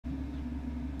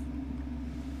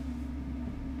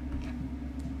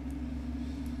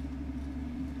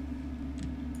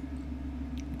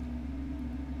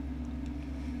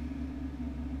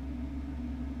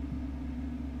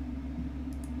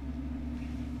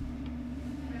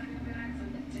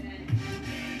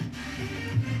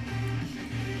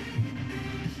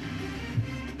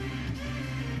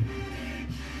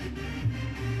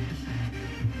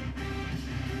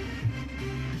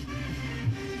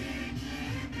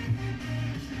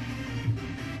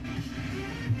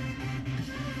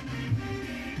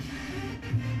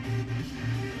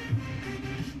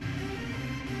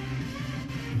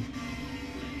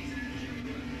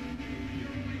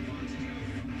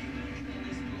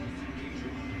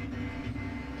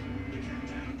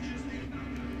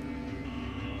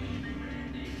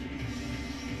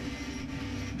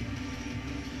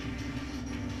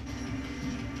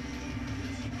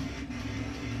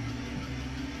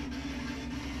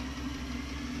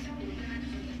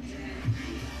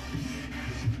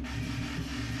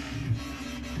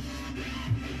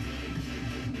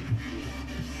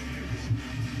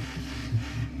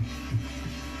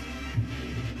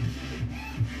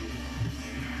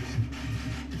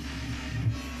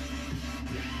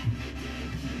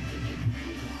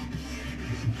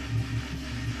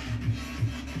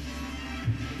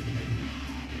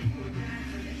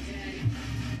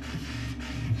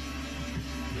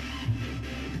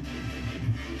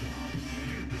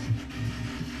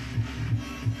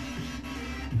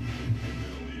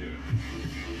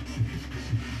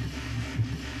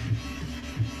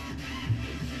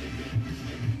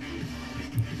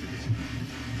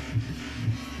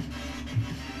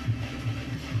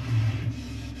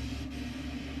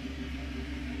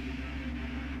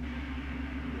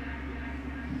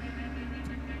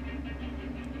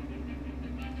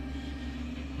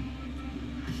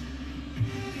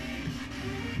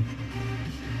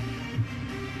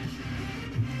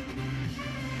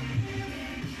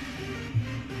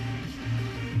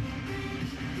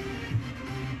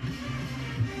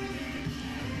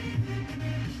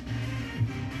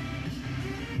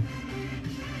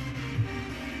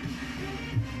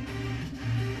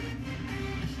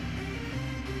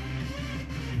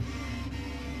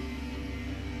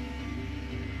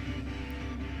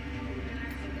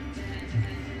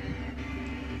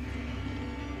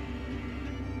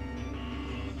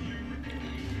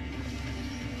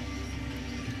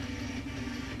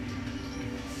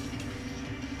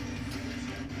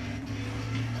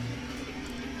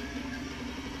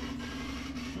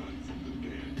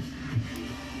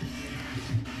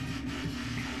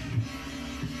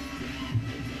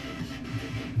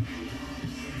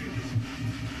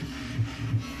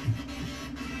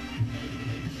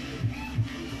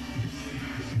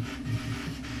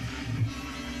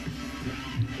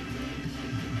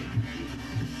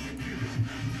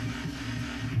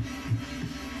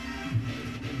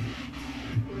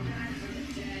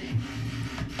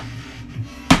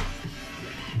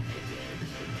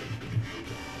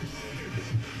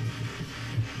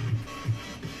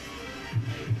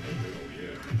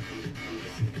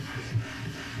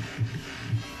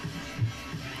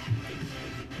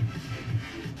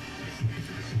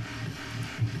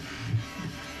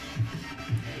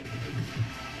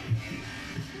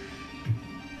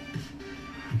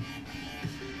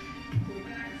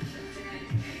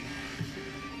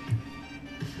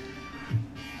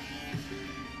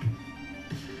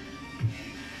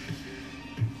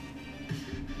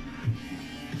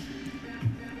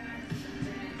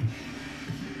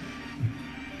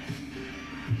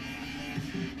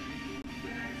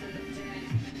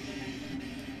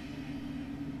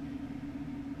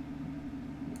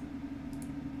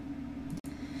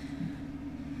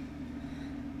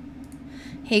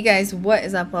Hey guys, what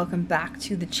is up? Welcome back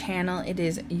to the channel. It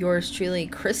is yours truly,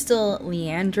 Krystal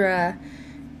Leandra,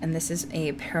 and this is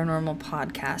a paranormal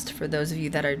podcast for those of you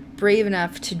that are brave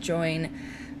enough to join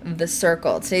the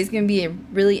circle. Today's going to be a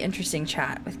really interesting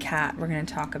chat with Kat. We're going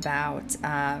to talk about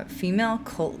female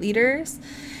cult leaders.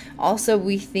 Also,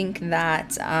 we think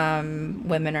that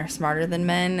women are smarter than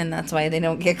men, and that's why they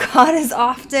don't get caught as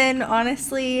often,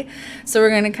 honestly. So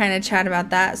we're going to kind of chat about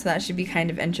that, so that should be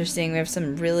kind of interesting. We have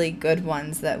some really good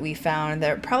ones that we found.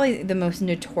 They're probably the most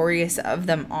notorious of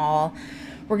them all.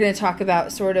 We're going to talk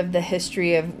about sort of the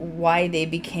history of why they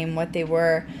became what they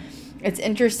were. It's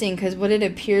interesting because what it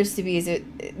appears to be is that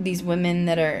these women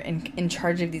that are in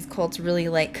charge of these cults really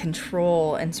like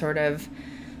control and sort of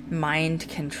mind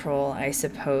control, I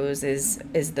suppose, is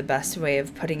the best way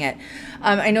of putting it.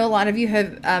 I know a lot of you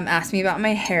have asked me about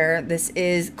my hair. This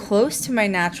is close to my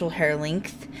natural hair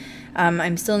length.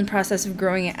 I'm still in the process of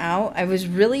growing it out. I was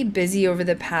really busy over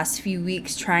the past few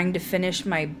weeks trying to finish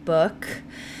my book.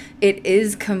 It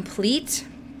is complete,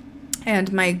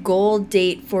 and my goal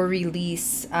date for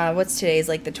release, what's today, is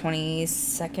like the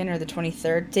 22nd or the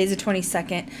 23rd? Today's the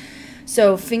 22nd.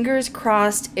 So fingers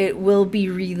crossed it will be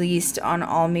released on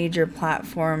all major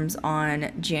platforms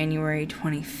on January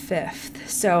 25th.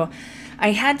 So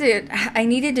I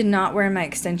needed to not wear my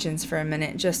extensions for a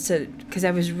minute because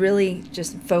I was really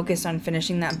just focused on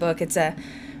finishing that book. It's a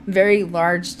very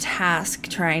large task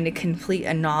trying to complete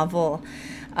a novel.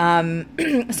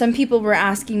 Some people were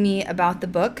asking me about the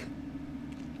book.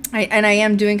 I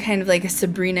am doing kind of like a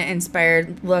Sabrina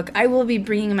inspired look. I will be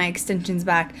bringing my extensions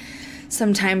back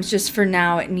sometimes. Just for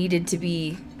now, it needed to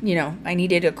be, I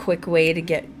needed a quick way to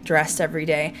get dressed every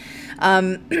day.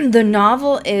 The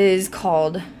novel is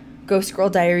called Ghost Girl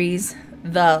Diaries,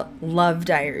 The Love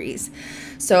Diaries.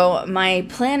 So my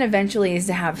plan eventually is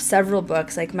to have several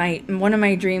books. Like one of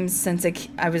my dreams since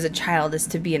I was a child is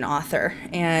to be an author.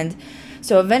 And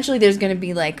so eventually there's going to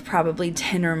be like probably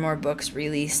 10 or more books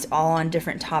released, all on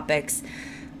different topics.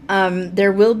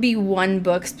 There will be one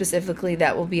book specifically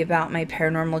that will be about my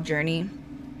paranormal journey.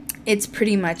 It's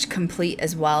pretty much complete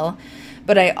as well,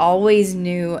 but I always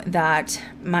knew that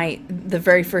the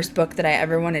very first book that I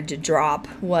ever wanted to drop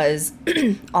was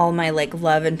all my like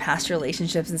love and past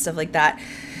relationships and stuff like that.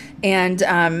 And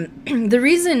the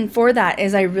reason for that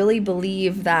is I really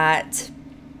believe that,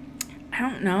 I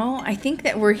don't know, I think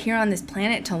that we're here on this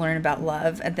planet to learn about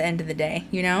love at the end of the day,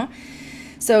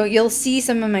 So you'll see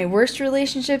some of my worst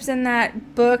relationships in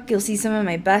that book. You'll see some of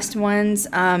my best ones.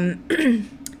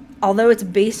 Although it's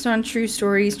based on true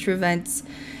stories, true events,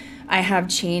 I have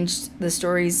changed the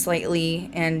stories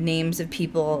slightly and names of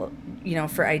people,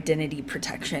 for identity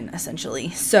protection,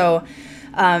 essentially. So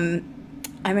I'm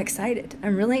excited.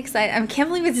 I'm really excited. I can't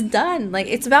believe it's done. Like,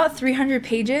 it's about 300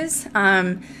 pages.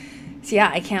 So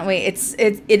yeah, I can't wait.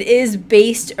 It is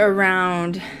based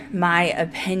around my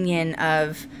opinion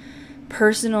of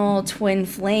personal twin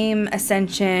flame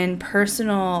ascension,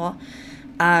 personal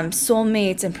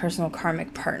soulmates, and personal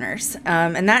karmic partners.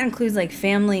 And that includes like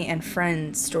family and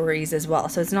friend stories as well.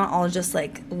 So it's not all just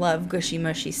like love, gushy,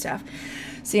 mushy stuff.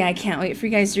 So yeah, I can't wait for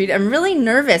you guys to read. I'm really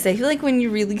nervous. I feel like when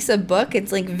you release a book,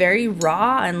 it's like very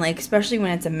raw, and like, especially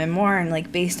when it's a memoir and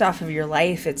like based off of your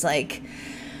life, it's like,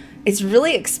 it's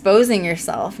really exposing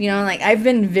yourself, like I've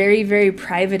been very, very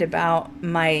private about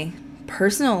my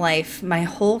personal life my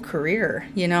whole career,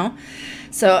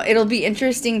 so it'll be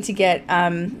interesting to get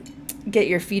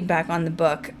your feedback on the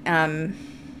book.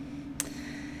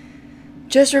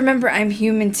 Just remember, I'm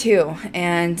human too,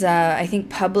 and I think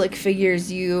public figures,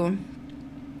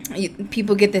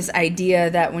 people get this idea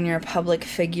that when you're a public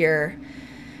figure,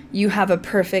 you have a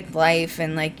perfect life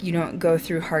and like you don't go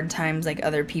through hard times like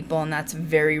other people, and that's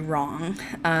very wrong.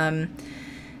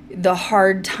 The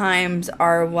hard times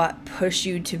are what push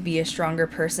you to be a stronger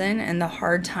person, and the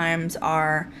hard times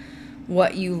are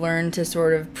what you learn to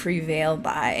sort of prevail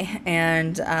by.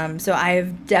 And so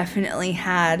I've definitely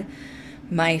had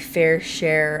my fair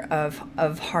share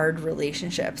of hard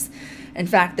relationships. In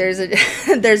fact, there's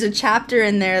a chapter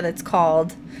in there that's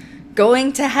called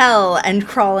Going to Hell and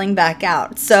Crawling Back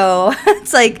Out. So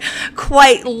it's like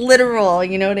quite literal,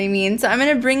 you know what I mean? So I'm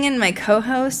going to bring in my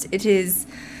co-host. It is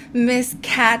Miss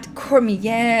Kat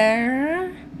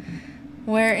Cormier.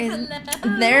 Where is...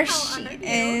 Hello. There she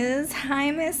is. Hi,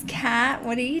 Miss Kat.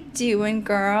 What are you doing,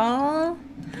 girl?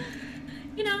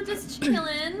 Just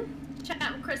chilling,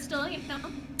 chatting with Krystal,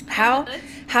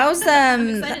 How's I'm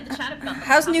excited to chat about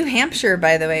how's New Hampshire,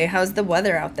 by the way? How's the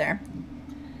weather out there?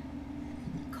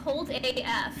 Cold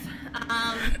AF.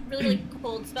 Really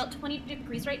cold. It's about 20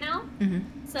 degrees right now.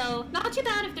 Mm-hmm. So not too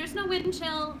bad. If there's no wind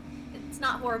chill, it's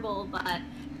not horrible, but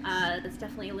It's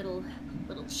definitely a little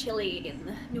chilly in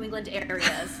the New England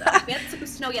area. So we had some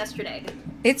snow yesterday.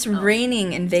 It's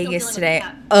raining in Vegas today.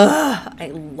 Ugh, I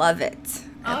love it.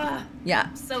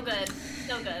 Yeah. So good.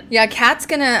 So good. Yeah, Kat's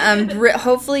gonna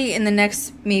hopefully in the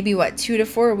next maybe 2 to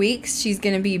 4 weeks, she's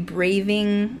gonna be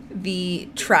braving the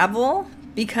travel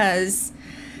because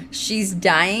she's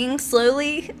dying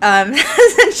slowly.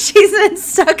 She's been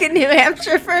stuck in New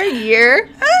Hampshire for a year.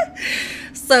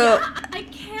 So yeah, I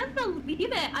can't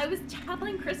believe it. I was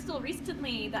telling Krystal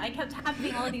recently that I kept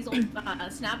having all of these old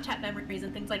Snapchat memories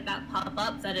and things like that pop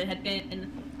up that it had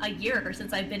been a year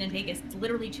since I've been in Vegas,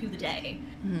 literally to the day.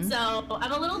 Mm-hmm. So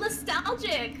I'm a little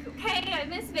nostalgic. Okay, I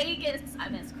miss Vegas. I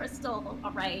miss Krystal.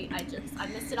 All right, I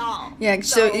miss it all. Yeah,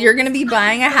 so you're gonna be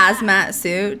buying a hazmat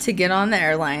suit to get on the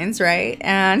airlines, right?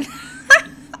 And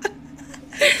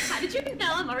how did you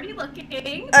know? I'm already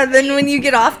looking. And then when you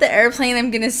get off the airplane,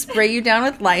 I'm going to spray you down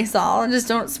with Lysol. And just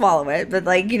don't swallow it. But,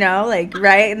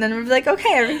 right? And then we'll be like,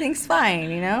 okay, everything's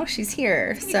fine, she's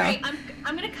here. So great.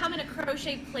 I'm going to come in a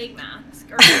crochet plague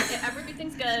mask. Or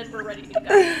everything's good. We're ready to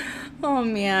go. Oh,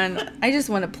 man. I just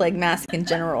want a plague mask in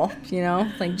general,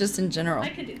 just in general. I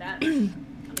could do that.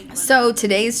 So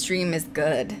today's stream is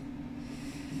good.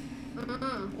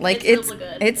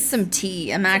 It's some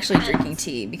tea. I'm actually drinking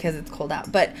tea because it's cold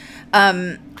out. But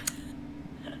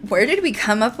where did we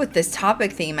come up with this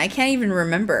topic theme? I can't even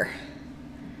remember.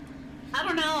 I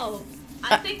don't know.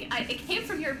 I think it came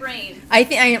from your brain. I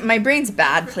think my brain's a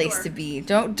bad place to be.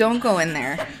 Don't go in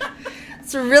there.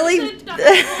 It's really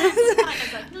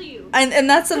and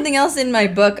that's something else in my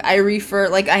book. I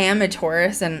refer I am a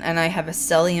Taurus and I have a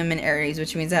stellium in Aries,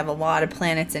 which means I have a lot of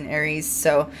planets in Aries.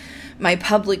 So my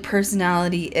public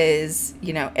personality is,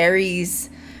 Aries.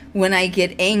 When I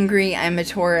get angry, I'm a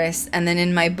Taurus. And then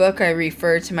in my book, I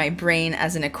refer to my brain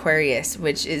as an Aquarius,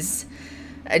 which is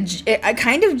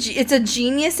it's a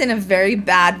genius in a very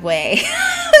bad way.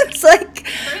 It's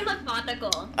very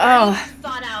methodical. Very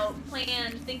thought out,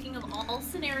 planned, thinking of all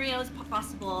scenarios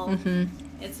possible. Mm-hmm.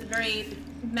 It's a very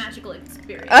magical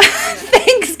experience.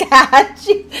 Thanks, Kat.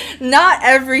 Not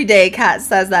every day Kat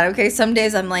says that, okay? Some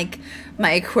days I'm like,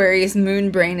 my Aquarius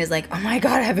moon brain is like, oh my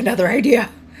god, I have another idea.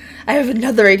 I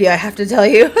have to tell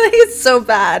you. It's so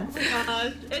bad. Oh my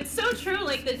gosh. It's so true.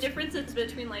 The differences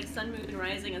between sun, moon, and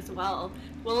rising as well.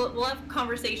 We'll have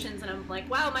conversations and I'm like,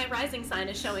 wow, my rising sign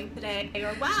is showing today,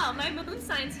 or wow, my moon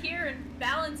sign's here and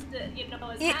balanced, as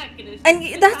heck.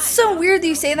 And that's so weird that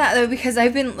you say that though, because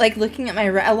I've been looking at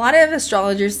a lot of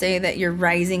astrologers say that your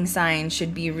rising sign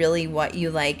should be really what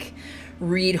you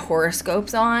read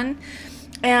horoscopes on.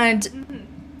 And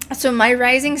so my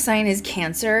rising sign is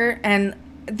Cancer, and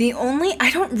I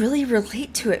don't really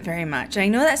relate to it very much. I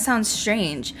know that sounds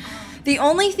strange. The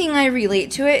only thing I relate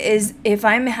to it is if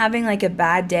I'm having a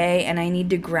bad day and I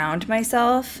need to ground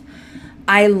myself.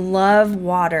 I love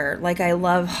water. I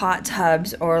love hot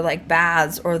tubs or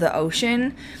baths or the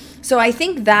ocean. So I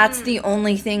think that's the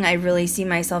only thing I really see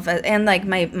myself as. And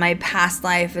my past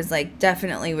life is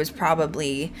definitely was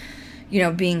probably,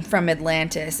 being from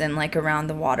Atlantis and around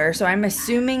the water. So I'm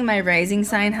assuming my rising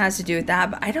sign has to do with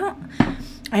that, but I don't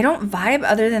vibe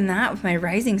other than that with my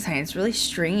rising sign. It's really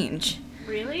strange.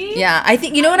 Really? Yeah, I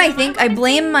think, what I think? I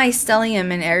blame my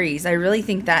stellium in Aries. I really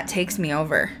think that takes me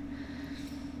over.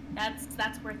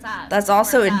 That's where it's at. That's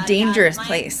also a dangerous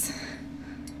place.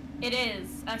 It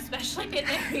is, especially in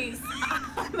Aries.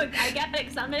 I get it,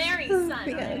 because I'm an Aries sun.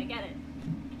 Right? I get it.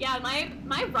 Yeah,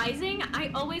 my rising,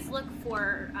 I always look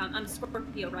for, I'm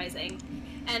Scorpio rising,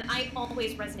 and I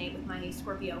always resonate with my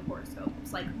Scorpio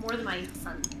horoscopes, more than my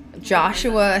sun.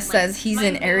 Joshua says he's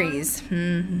in Aries.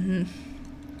 Mm-hmm.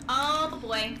 Oh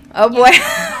boy. Oh boy.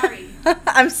 Yeah, sorry.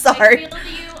 I'm sorry. I feel to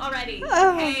you already.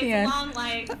 Oh, okay, man. It's a long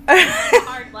life. It's a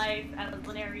hard life as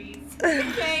an Aries.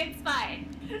 Okay, it's fine.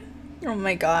 Oh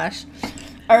my gosh.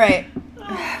 All right.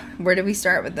 Where did we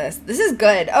start with this? This is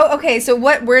good. Oh, okay. So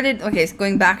so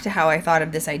going back to how I thought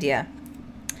of this idea.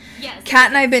 Yes. Kat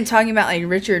and I have been talking about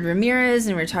Richard Ramirez,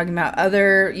 and we're talking about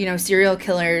other, serial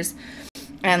killers.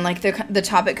 And the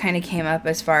topic kind of came up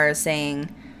as far as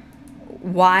saying,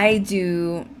 why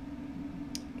do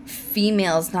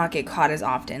females not get caught as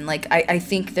often? I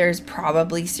think there's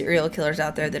probably serial killers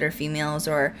out there that are females,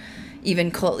 or even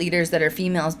cult leaders that are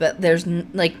females, but there's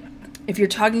if you're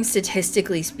talking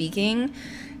statistically speaking,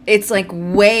 it's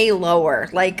way lower.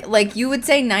 You would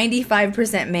say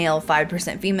 95% male,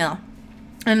 5% female.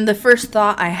 And the first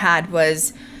thought I had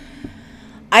was,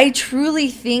 I truly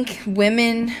think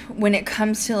women, when it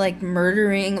comes to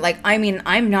murdering,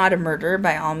 I'm not a murderer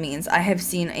by all means. I have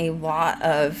seen a lot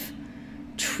of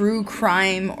true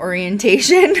crime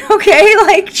orientation, okay?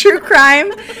 Like true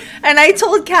crime. And I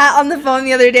told Kat on the phone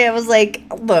the other day, I was like,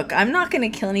 look, I'm not going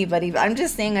to kill anybody, but I'm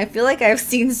just saying I feel like I've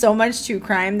seen so much true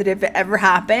crime that if it ever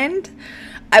happened,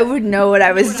 I would know what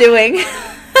I was doing.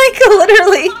 Like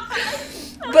literally.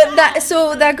 But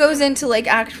that goes into like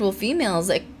actual females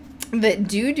like that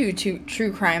do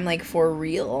true crime like for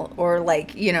real, or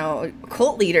like, you know,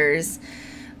 cult leaders.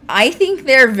 I think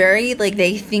they're very, like,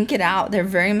 they think it out. They're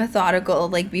very methodical,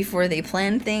 like, before they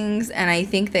plan things, and I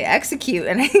think they execute,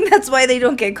 and I think that's why they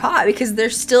don't get caught, because they're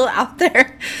still out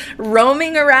there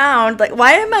roaming around. Like,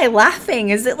 why am I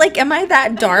laughing? Is it, like, am I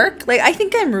that dark? Like, I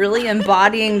think I'm really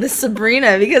embodying the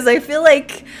Sabrina, because I feel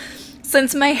like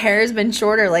since my hair has been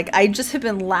shorter, like, I just have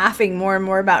been laughing more and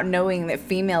more about knowing that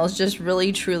females just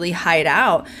really, truly hide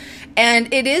out.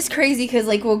 And it is crazy, because,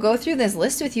 like, we'll go through this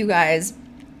list with you guys,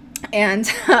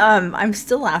 and I'm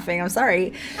still laughing, I'm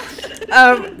sorry,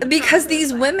 because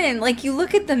these women, like, you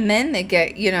look at the men that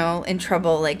get, you know, in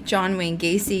trouble, like John Wayne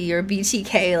Gacy or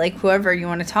BTK, like whoever you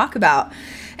want to talk about,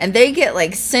 and they get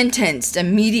like sentenced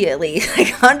immediately, like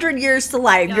 100 years to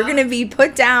life. Yeah. You're gonna be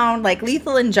put down, like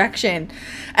lethal injection.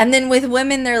 And then with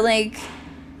women, they're like,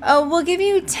 oh, we'll give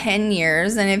you 10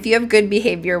 years, and if you have good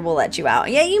behavior, we'll let you out.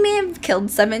 Yeah, you may have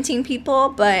killed 17 people,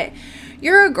 but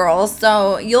you're a girl,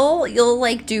 so you'll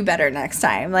like do better next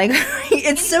time. Like,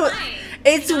 it's so,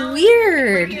 it's, you know,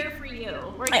 weird. We're here for you.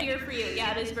 We're here for you.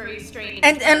 Yeah, it is very strange.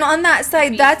 And on that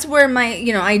side, that's where my,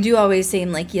 you know, I do always say,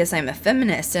 like, yes, I'm a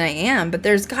feminist, and I am, but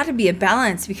there's got to be a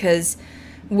balance, because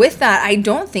with that, I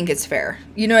don't think it's fair.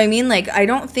 You know what I mean? Like, I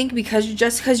don't think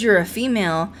just because you're a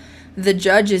female, the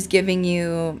judge is giving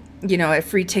you, you know, a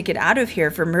free ticket out of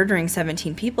here for murdering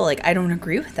 17 people. Like, I don't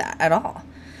agree with that at all.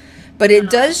 But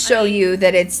it does show you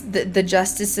that it's the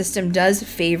justice system does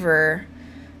favor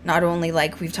not only,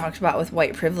 like we've talked about with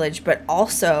white privilege, but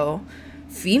also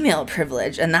female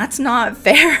privilege. And that's not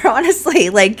fair, honestly.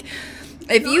 Like,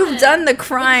 if you've done the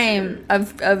crime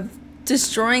of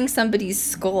destroying somebody's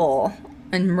skull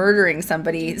and murdering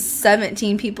somebody,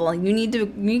 17 people, you need to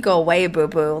go away,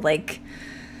 boo-boo. Like,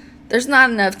 there's not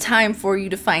enough time for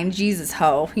you to find Jesus,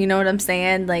 ho. You know what I'm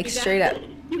saying? Like, straight up.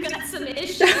 You got some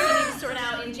issues you need to sort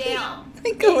out in jail.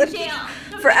 In jail.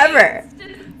 Forever.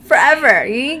 Forever.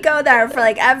 You need to go there for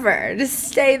like ever. Just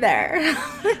stay there.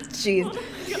 Jeez.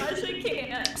 Oh my gosh, I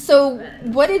can't. So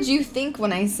what did you think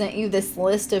when I sent you this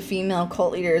list of female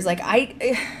cult leaders? Like,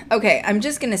 okay, I'm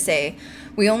just going to say,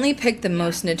 we only picked the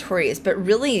most notorious, but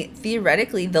really,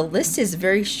 theoretically, the list is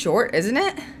very short, isn't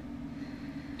it?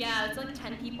 Yeah, it's like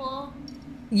 10 people.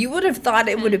 You would have thought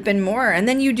it would have been more, and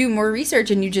then you do more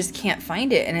research and you just can't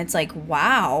find it, and it's like,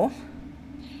 wow.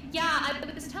 Yeah,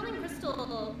 I was telling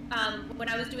Krystal when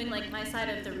I was doing like my side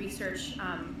of the research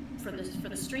for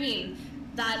the stream,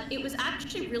 that it was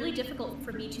actually really difficult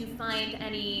for me to find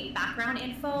any background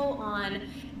info on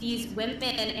these women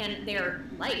and their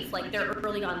life, like their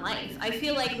early on life. I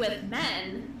feel like with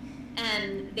men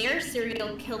and their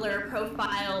serial killer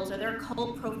profiles or their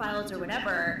cult profiles or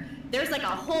whatever, there's like a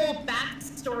whole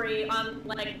backstory on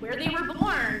like where they were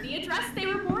born, the address they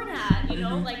were born at, you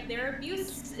know, like their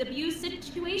abuse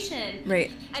situation.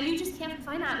 Right. And you just can't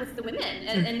find that with the women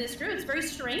in this group. It's very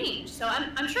strange. So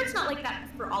I'm sure it's not like that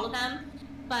for all of them,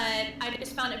 but I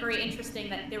just found it very interesting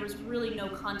that there was really no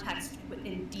context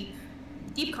in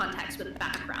deep context with the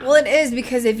background. Well, it is,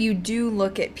 because if you do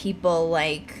look at people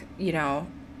like, you know,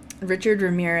 Richard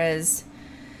Ramirez,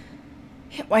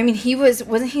 I mean,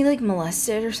 wasn't he like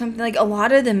molested or something? Like, a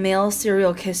lot of the male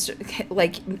serial killers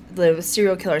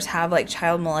have like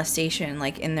child molestation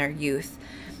like in their youth,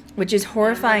 which is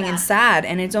horrifying and sad.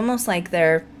 And it's almost like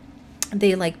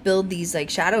they like build these like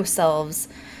shadow selves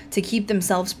to keep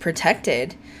themselves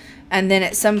protected, and then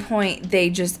at some point they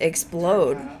just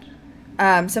explode.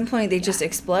 Just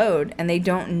explode, and they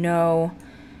don't know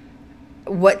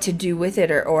what to do with it,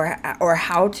 or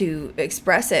how to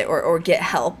express it, or get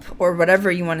help, or whatever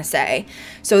you want to say.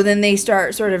 So then they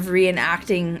start sort of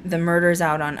reenacting the murders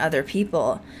out on other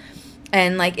people.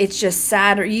 And like, it's just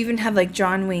sad. Or you even have like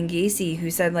John Wayne Gacy,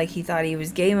 who said like he thought he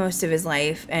was gay most of his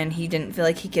life and he didn't feel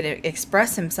like he could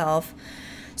express himself,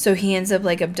 so he ends up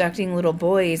like abducting little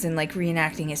boys and like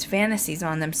reenacting his fantasies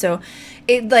on them. So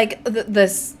it like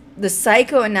the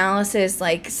psychoanalysis,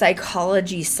 like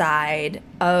psychology side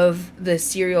of the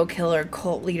serial killer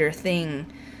cult leader thing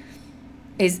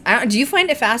is, do you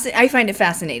find it fascinating? I find it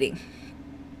fascinating.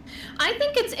 I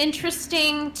think it's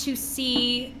interesting to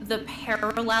see the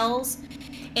parallels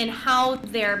in how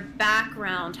their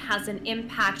background has an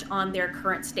impact on their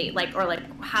current state, like, or like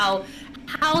how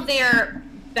their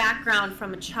background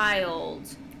from a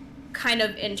child kind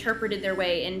of interpreted their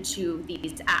way into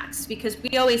these acts. Because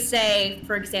we always say,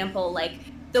 for example, like,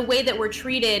 the way that we're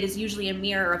treated is usually a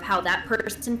mirror of how that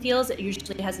person feels. It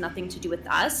usually has nothing to do with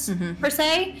us, per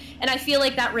se. And I feel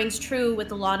like that rings true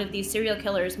with a lot of these serial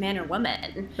killers, man or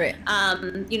woman, right?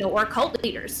 You know, or cult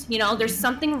leaders. You know, there's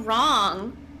something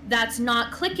wrong that's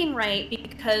not clicking right,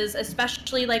 because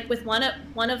especially like with one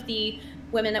of the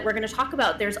women that we're going to talk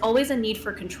about, there's always a need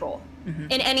for control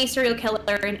in any serial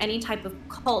killer, in any type of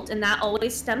cult, and that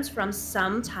always stems from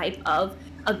some type of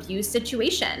abuse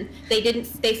situation.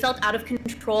 They felt out of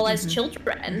control as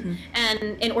children, and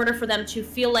in order for them to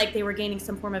feel like they were gaining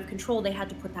some form of control, they had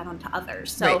to put that onto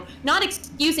others. So not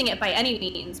excusing it by any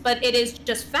means, but it is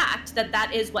just fact that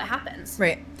that is what happens.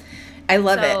 Right. I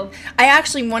love it. I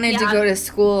actually wanted to go to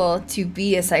school to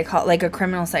be a like a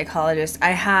criminal psychologist.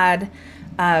 I had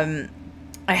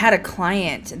a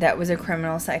client that was a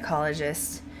criminal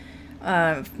psychologist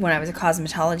when I was a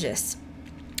cosmetologist.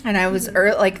 And I was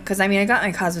because I got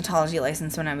my cosmetology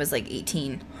license when I was like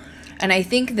 18. And I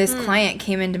think this client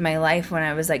came into my life when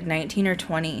I was like 19 or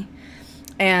 20.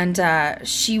 And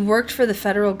she worked for the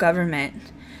federal government,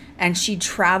 and she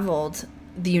traveled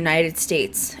the United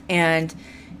States. And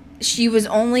she was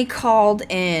only called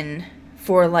in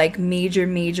for like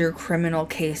major criminal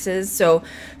cases. So,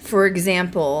 for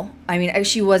example,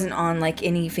 she wasn't on like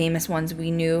any famous ones we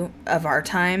knew of our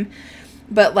time.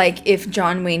 But, like, if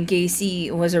John Wayne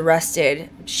Gacy was arrested,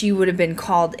 she would have been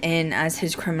called in as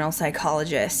his criminal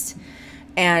psychologist.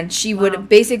 And she would,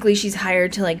 basically, she's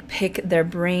hired to, like, pick their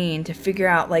brain to figure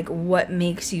out, like, what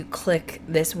makes you click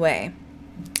this way.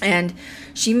 And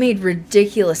she made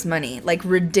ridiculous money,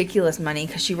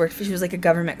 because she was, like, a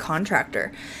government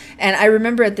contractor. And I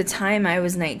remember at the time I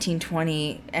was 19,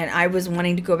 20, and I was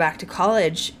wanting to go back to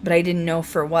college, but I didn't know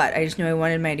for what. I just knew I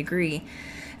wanted my degree.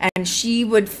 And she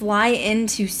would fly in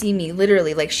to see me,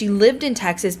 literally. Like, she lived in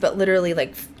Texas, but literally,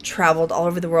 like, traveled all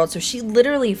over the world. So she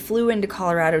literally flew into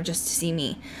Colorado just to see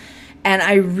me. And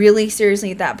I really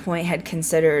seriously at that point had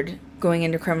considered going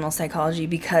into criminal psychology,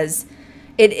 because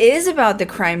it is about the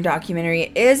crime documentary.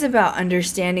 It is about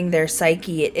understanding their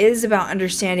psyche. It is about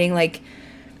understanding, like,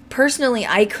 personally,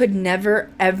 I could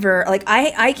never, ever, like,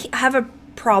 I have a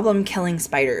problem killing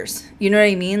spiders. You know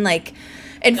what I mean? Like,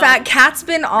 in fact, Kat's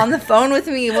been on the phone with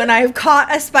me when I've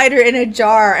caught a spider in a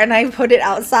jar and I put it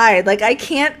outside. Like, I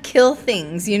can't kill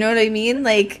things. You know what I mean?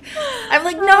 Like, I'm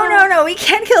like, no, we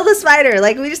can't kill the spider.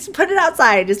 Like, we just put it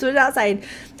outside. Just put it outside.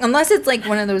 Unless it's, like,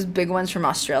 one of those big ones from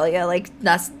Australia. Like,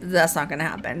 that's not going to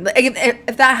happen. Like,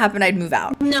 if that happened, I'd move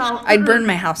out. No. I'd burn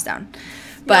my house down.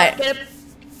 But get a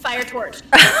fire torch.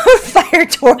 Fire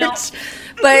torch. No.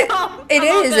 But it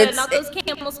is. It's not those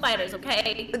camel spiders,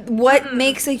 okay? What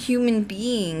makes a human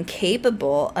being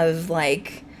capable of,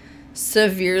 like,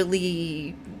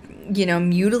 severely, you know,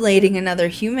 mutilating another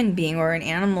human being or an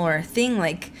animal or a thing?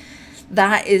 Like,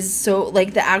 that is so,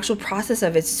 like, the actual process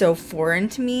of it's so foreign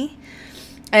to me.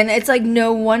 And it's like,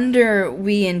 no wonder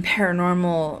we in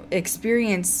paranormal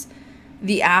experience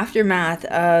the aftermath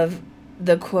of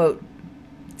the, quote,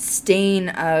 stain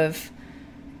of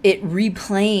it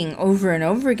replaying over and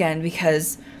over again,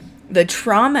 because the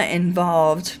trauma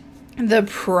involved, the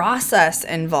process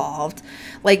involved,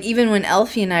 like even when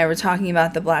Elfie and I were talking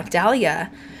about the Black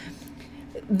Dahlia,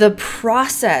 the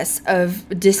process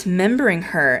of dismembering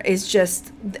her is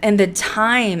just, and the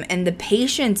time and the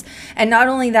patience, and not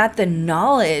only that, the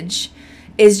knowledge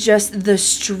is just the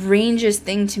strangest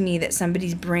thing to me, that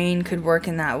somebody's brain could work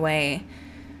in that way.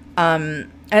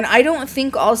 And I don't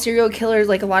think all serial killers,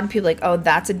 like a lot of people, like, oh,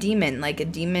 that's a demon. Like a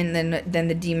demon, then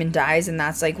the demon dies, and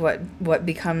that's like what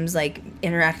becomes like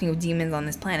interacting with demons on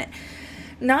this planet.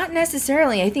 Not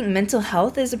necessarily. I think mental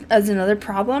health is another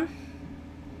problem.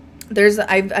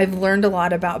 I've learned a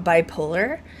lot about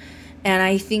bipolar, and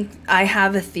I think I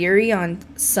have a theory on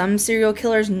some serial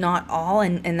killers, not all,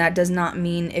 and that does not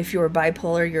mean if you're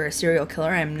bipolar, you're a serial killer.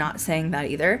 I'm not saying that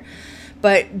either.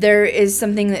 But there is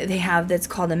something that they have that's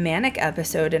called a manic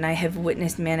episode, and I have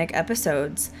witnessed manic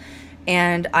episodes,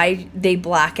 and they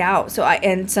black out.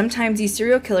 And sometimes these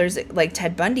serial killers, like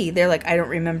Ted Bundy, they're like, I don't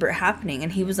remember it happening,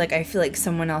 and he was like, I feel like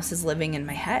someone else is living in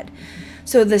my head.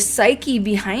 So the psyche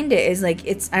behind it is like,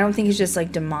 I don't think it's just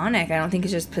like demonic. I don't think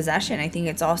it's just possession. I think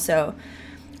it's also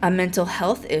a mental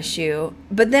health issue.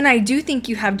 But then I do think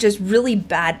you have just really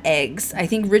bad eggs. I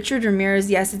think Richard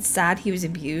Ramirez, yes, it's sad he was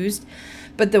abused,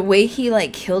 but the way he,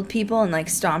 like, killed people and, like,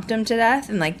 stomped them to death,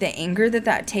 and, like, the anger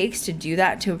that takes to do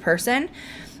that to a person,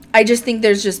 I just think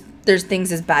there's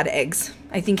things as bad eggs.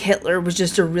 I think Hitler was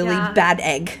just a really bad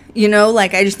egg. You know?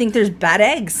 Like, I just think there's bad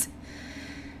eggs.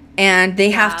 and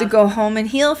they have to go home and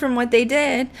heal from what they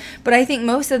did. But I think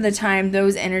most of the time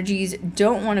those energies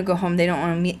don't want to go home. They don't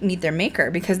want to meet their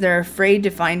maker because they're afraid to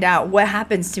find out what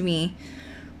happens to me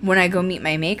when I go meet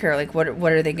my maker. Like, what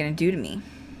are they going to do to me?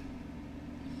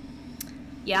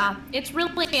 Yeah, it's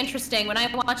really interesting. When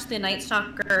I watched the Night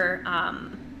Stalker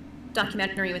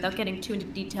documentary, without getting too into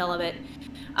detail of it,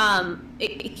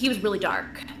 he was really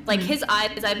dark. Like, his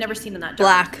eyes, I've never seen them that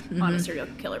dark. Black. On a serial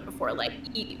killer before. Like,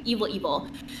 evil.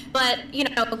 But, you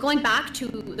know, going back to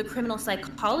the criminal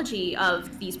psychology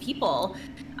of these people,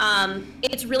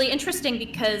 it's really interesting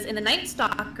because in the Night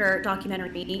Stalker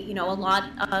documentary, you know, a lot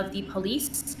of the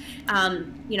police,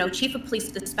 you know, chief of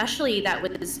police especially that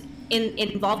was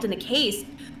involved in the case,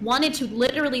 wanted to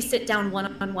literally sit down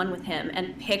one-on-one with him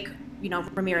and pick, you know,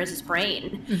 Ramirez's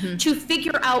brain to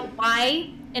figure out why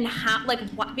and how, like,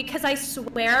 what, because I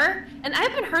swear, and I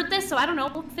haven't heard this, so I don't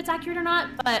know if it's accurate or not,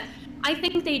 but I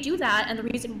think they do that, and the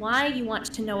reason why you want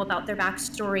to know about their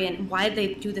backstory and why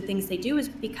they do the things they do is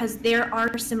because there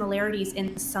are similarities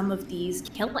in some of these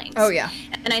killings. Oh, yeah.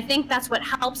 And I think that's what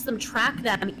helps them track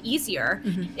them easier,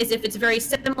 is if it's very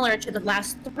similar to the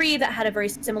last three that had a very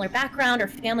similar background or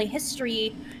family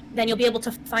history, then you'll be able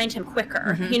to find him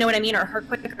quicker. You know what I mean? Or her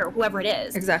quicker, or whoever it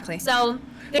is. Exactly. So,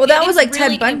 well, that was like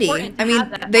really Ted Bundy. I mean,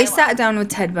 they dialogue. sat down with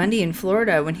Ted Bundy in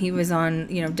Florida when he was on,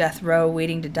 you know, death row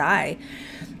waiting to die.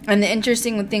 And the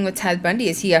interesting thing with Ted Bundy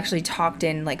is he actually talked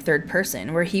in like third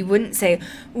person, where he wouldn't say,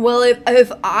 well,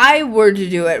 if I were to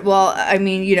do it, well, I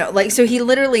mean, you know, like, so he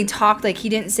literally talked, like, he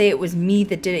didn't say it was me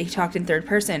that did it. He talked in third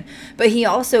person, but he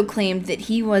also claimed that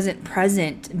he wasn't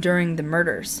present during the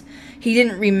murders. He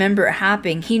didn't remember it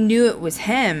happening. He knew it was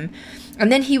him.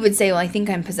 And then he would say, well, I think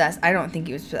I'm possessed. I don't think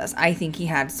he was possessed. I think he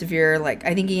had severe, like,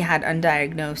 I think he had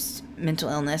undiagnosed mental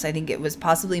illness. I think it was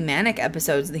possibly manic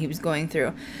episodes that he was going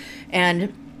through.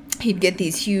 And he'd get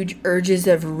these huge urges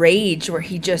of rage where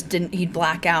he just didn't, he'd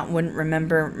black out, wouldn't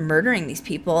remember murdering these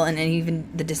people, and even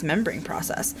the dismembering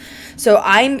process. So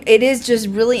it is just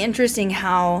really interesting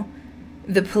how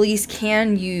the police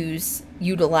can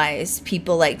utilize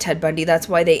people like Ted Bundy. That's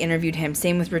why they interviewed him.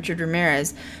 Same with Richard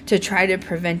Ramirez, to try to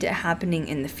prevent it happening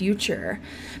in the future.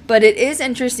 But it is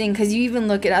interesting because you even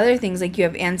look at other things, like you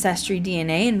have ancestry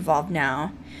DNA involved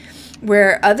now,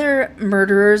 where other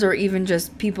murderers or even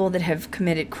just people that have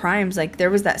committed crimes, like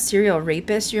there was that serial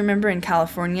rapist, you remember, in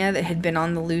California that had been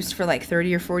on the loose for like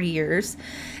 30 or 40 years,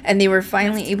 and they were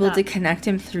finally able to connect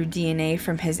him through DNA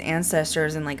from his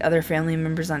ancestors and like other family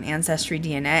members on Ancestry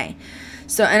DNA.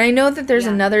 So, and I know that there's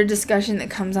another discussion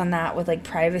that comes on that with like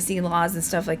privacy laws and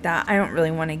stuff like that. I don't really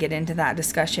want to get into that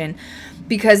discussion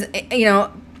because, you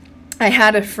know, I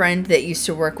had a friend that used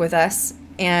to work with us,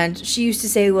 and she used to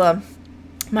say, well,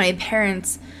 my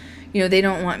parents, you know, they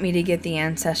don't want me to get the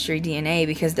Ancestry DNA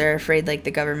because they're afraid like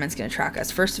the government's going to track us.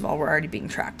 First of all, we're already being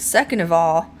tracked. Second of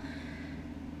all,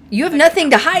 you have nothing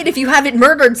to hide if you haven't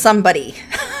murdered somebody.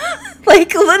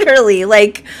 Like, literally,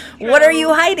 like, what are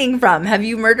you hiding from? Have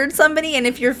you murdered somebody? And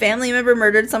if your family member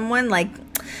murdered someone, like,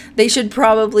 they should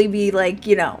probably be, like,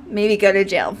 you know, maybe go to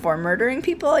jail for murdering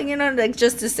people, you know, like,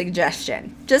 just a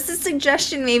suggestion. Just a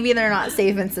suggestion, maybe they're not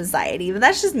safe in society, but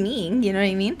that's just mean, you know what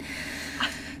I mean?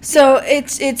 So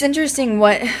it's interesting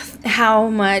how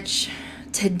much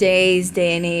today's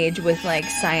day and age with like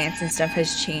science and stuff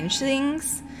has changed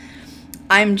things.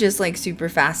 I'm just like super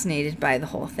fascinated by the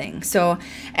whole thing. So,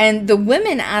 and the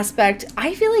women aspect,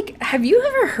 I feel like, have you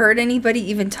ever heard anybody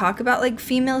even talk about like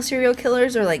female serial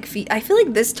killers or like I feel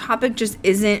like this topic just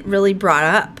isn't really brought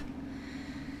up.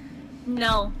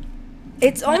 No.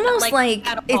 It's almost like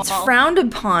it's frowned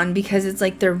upon because it's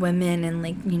like they're women and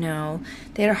like, you know,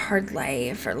 they had a hard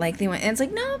life, or like they went, and it's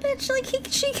like, no, bitch, like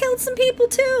she killed some people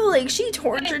too, like she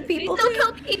tortured people too.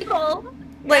 Killed people.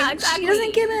 Like, yeah, exactly. She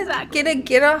doesn't get a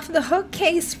get off the hook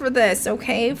case for this,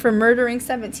 okay, for murdering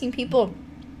 17 people.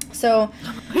 So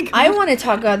I want to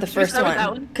talk about the first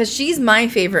one because she's my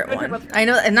favorite one. I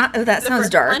know, and not that sounds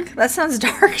dark. That sounds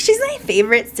dark. She's my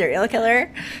favorite serial killer.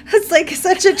 That's like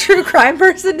such a true crime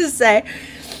person to say.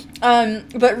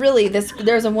 But really,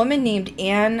 there's a woman named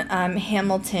Anne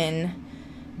Hamilton,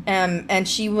 and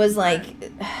she was like,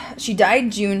 she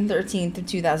died June 13th of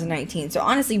 2019. So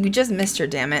honestly, we just missed her.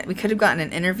 Damn it, we could have gotten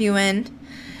an interview in.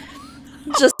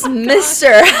 Just missed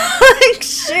her. Like,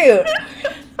 shoot.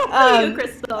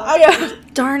 Krystal. Oh,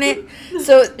 darn it.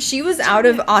 So she was out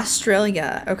of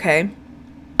Australia, okay?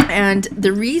 And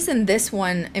the reason this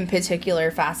one in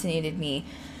particular fascinated me,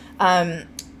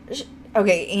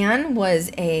 okay, Anne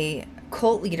was a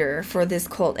cult leader for this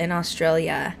cult in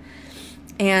Australia.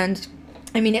 And,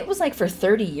 I mean, it was like for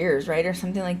 30 years, right? Or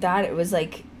something like that. It was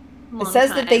like, It long says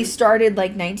that they time. started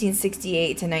like 1968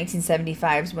 to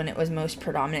 1975 is when it was most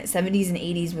predominant. 70s and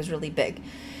 80s was really big.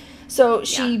 So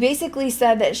she basically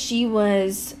said that she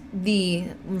was the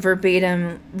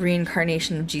verbatim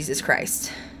reincarnation of Jesus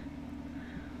Christ.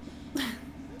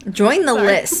 Join the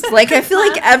list. Like, I feel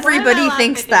like everybody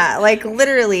thinks that. Like,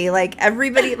 literally, like,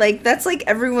 everybody, like, that's like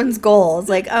everyone's goal. It's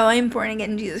like, oh, I'm born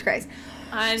again in Jesus Christ.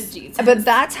 I'm Jesus. But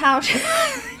that's how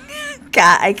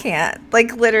God, I can't.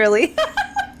 Like, literally.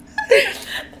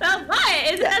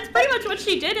 That's pretty much what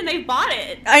she did, and they bought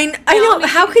it. I know.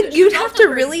 How could you'd have to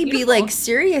really be like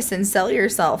serious and sell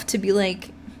yourself to be like,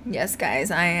 yes,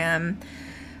 guys, I am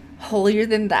holier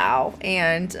than thou.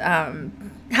 And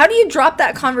how do you drop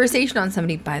that conversation on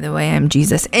somebody? By the way, I'm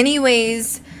Jesus.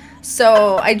 Anyways,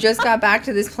 so I just got back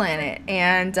to this planet,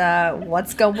 and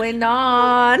what's going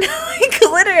on? Like,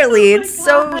 literally, it's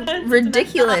so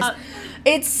ridiculous.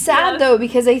 It's sad, though,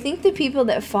 because I think the people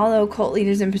that follow cult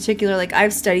leaders in particular, like,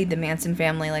 I've studied the Manson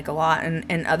family, like, a lot,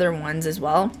 and other ones as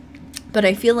well. But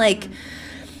I feel like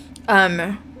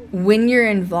when you're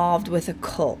involved with a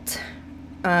cult,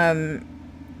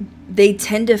 they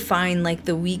tend to find, like,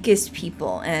 the weakest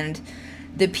people. And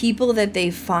the people that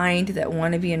they find that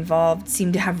want to be involved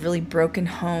seem to have really broken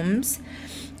homes.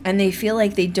 And they feel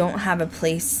like they don't have a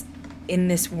place in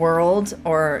this world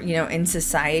or, you know, in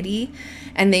society.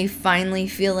 And they finally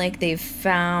feel like they've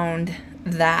found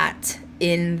that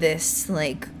in this,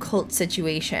 like, cult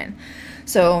situation.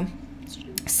 So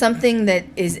something that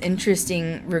is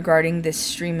interesting regarding this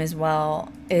stream as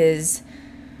well is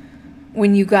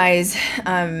when you guys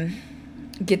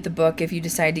get the book, if you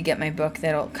decide to get my book,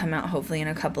 that'll come out hopefully in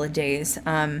a couple of days.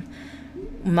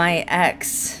 My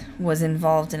ex was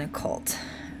involved in a cult.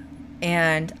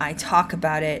 And I talk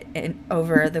about it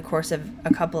over the course of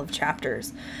a couple of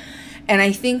chapters. And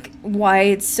I think why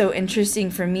it's so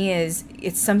interesting for me is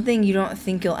it's something you don't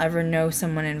think you'll ever know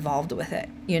someone involved with it,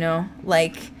 you know?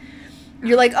 Like,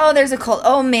 you're like, oh, there's a cult.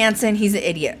 Oh, Manson, he's an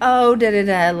idiot. Oh,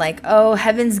 da-da-da. Like, oh,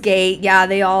 Heaven's Gate. Yeah,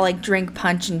 they all, like, drink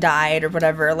punch and died or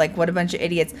whatever. Like, what a bunch of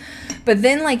idiots. But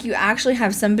then, like, you actually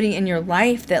have somebody in your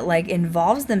life that, like,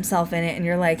 involves themselves in it. And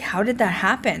you're like, how did that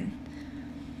happen?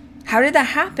 How did that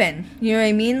happen? You know what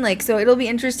I mean? Like, so it'll be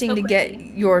interesting to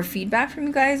get your feedback from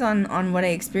you guys on what I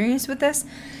experienced with this.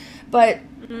 But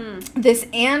this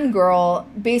Anne girl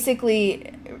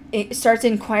basically starts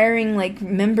inquiring, like,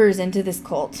 members into this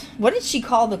cult. What did she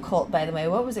call the cult, by the way?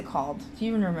 What was it called? Do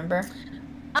you even remember?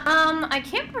 I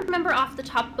can't remember off the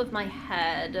top of my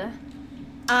head.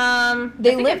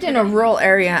 They lived in a rural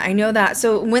area. I know that.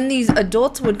 So when these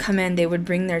adults would come in, they would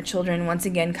bring their children, once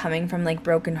again, coming from, like,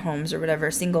 broken homes or whatever,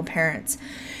 single parents.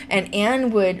 And Anne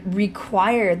would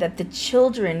require that the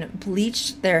children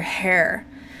bleached their hair.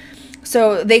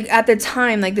 So they, at the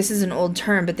time, like, this is an old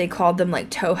term, but they called them, like,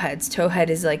 towheads. Towhead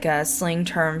is, like, a slang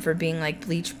term for being, like,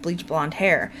 bleach blonde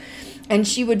hair. And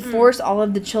she would force all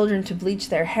of the children to bleach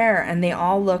their hair, and they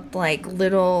all looked like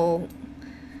little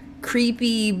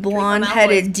creepy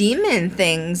blonde-headed demon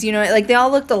things, you know, like, they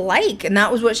all looked alike, and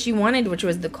that was what she wanted, which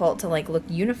was the cult to, like, look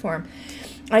uniform.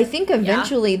 I think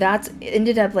eventually that's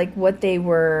ended up, like, what they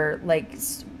were, like,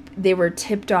 they were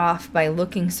tipped off by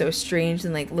looking so strange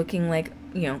and, like, looking like,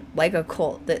 you know, like a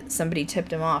cult, that somebody tipped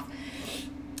them off.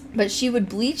 But she would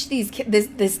bleach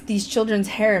these children's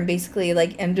hair, and basically,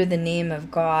 like, under the name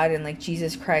of God and, like,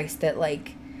 Jesus Christ, that,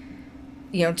 like,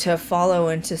 you know, to follow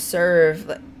and to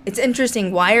serve. It's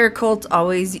interesting. Why are cults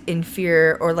always in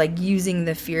fear, or, like, using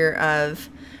the fear of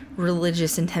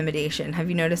religious intimidation? Have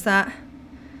you noticed that?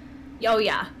 Oh,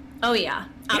 yeah. Oh, yeah.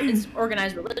 It's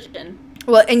organized religion.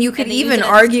 Well, and you could even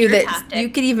argue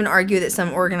that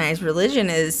some organized religion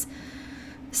is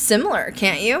similar,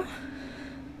 can't you?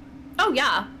 Oh,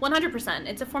 yeah. 100%.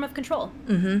 It's a form of control.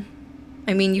 Mm-hmm.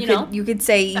 I mean, you could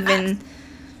say even,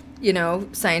 you know,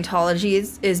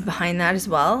 Scientology is behind that as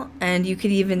well. And you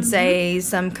could even say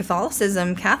some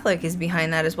Catholic is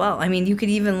behind that as well. I mean, you could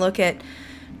even look at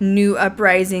new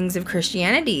uprisings of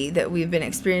Christianity that we've been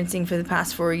experiencing for the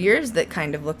past 4 years that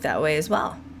kind of look that way as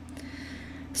well.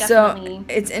 Definitely. So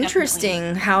it's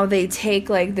interesting how they take,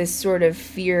 like, this sort of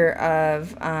fear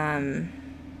of,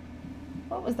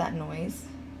 what was that noise?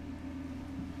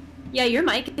 Yeah, your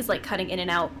mic is, like, cutting in and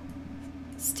out.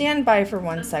 Stand by for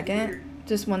 1 second.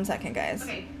 Just 1 second, guys.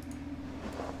 Okay.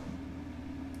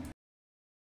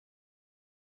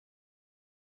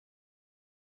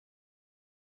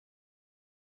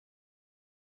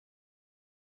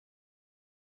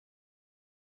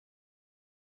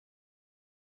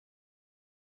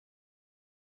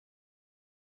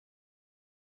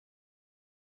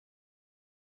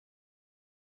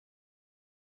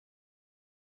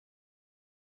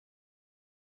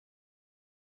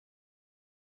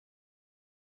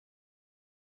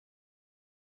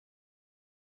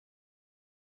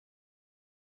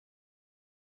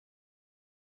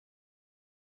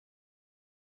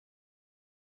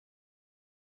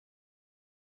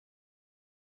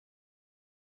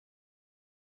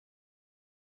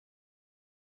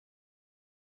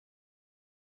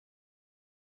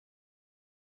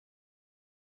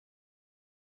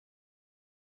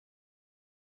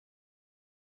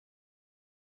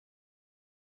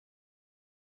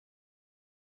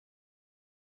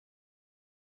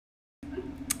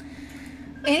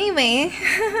 Anyway,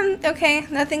 okay,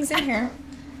 nothing's in here.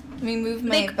 Let me move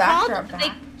my backdrop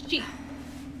back.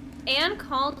 Anne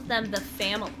called them the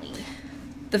family.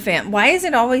 Why is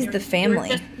it always the family?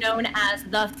 They're just known as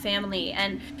the family,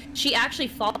 and she actually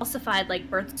falsified like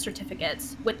birth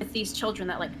certificates with these children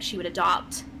that like she would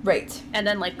adopt. Right. And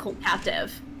then like hold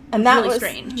captive. And that really was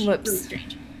strange. Whoops. Really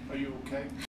strange. Are you okay?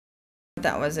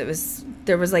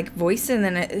 There was like voice, and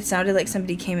then it sounded like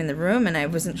somebody came in the room, and I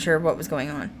wasn't sure what was going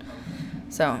on.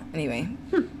 So anyway.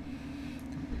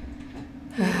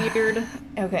 Weird.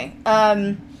 Okay.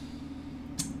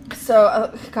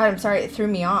 So, God, I'm sorry, it threw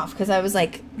me off, because I was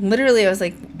like, literally, I was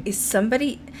like, is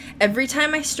somebody, every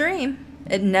time I stream,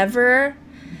 it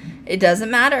doesn't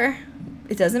matter.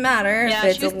 It doesn't matter. Yeah,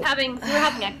 if we were having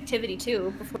activity,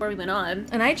 too, before we went on.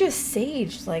 And I just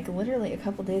saged, like, literally a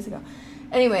couple days ago.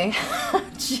 Anyway,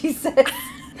 Jesus.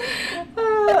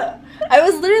 I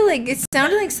was literally, like, it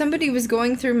sounded like somebody was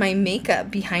going through my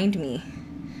makeup behind me.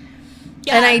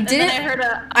 Yeah, and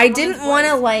I didn't want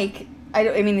to, like,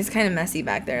 I mean, it's kind of messy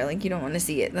back there. Like, you don't want to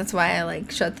see it. That's why I,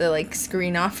 like, shut the, like,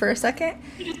 screen off for a second.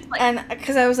 And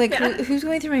because I was like, who's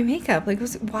going through my makeup? Like,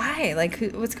 why?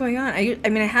 Like, what's going on? I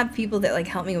mean, I have people that, like,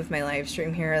 help me with my live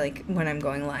stream here, like, when I'm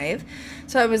going live.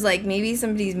 So I was like, maybe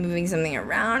somebody's moving something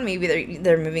around. Maybe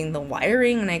they're moving the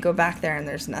wiring. And I go back there and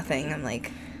there's nothing. I'm like,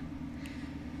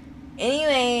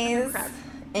 anyways.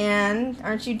 And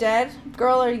aren't you dead?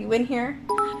 Girl, are you in here?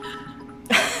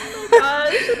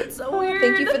 Gosh, it's so weird.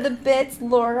 Thank you for the bits,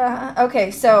 Laura. Okay,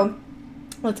 so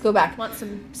let's go back.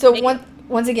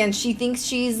 Once again, she thinks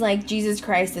she's like Jesus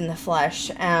Christ in the flesh.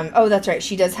 Oh, that's right.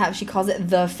 She calls it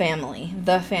the family.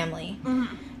 The family.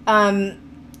 Mm-hmm.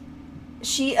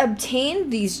 She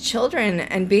obtained these children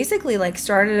and basically like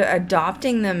started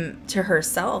adopting them to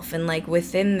herself, and like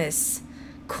within this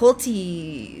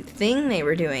culty thing they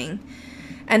were doing.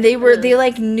 And they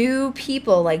like knew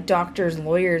people like doctors,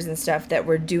 lawyers and stuff that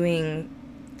were doing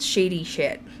shady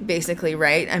shit, basically,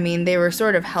 right? I mean, they were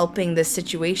sort of helping this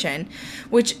situation,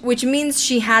 which means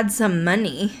she had some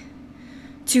money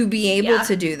to be able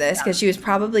to do this, because she was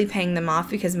probably paying them off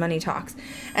because money talks.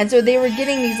 And so they were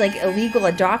getting these like illegal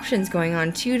adoptions going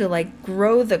on too, to like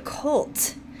grow the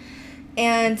cult.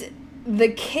 And the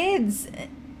kids,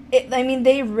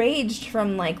 they ranged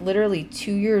from like literally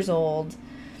 2 years old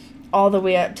all the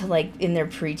way up to like in their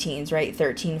preteens, right?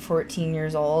 13, 14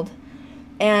 years old.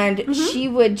 And she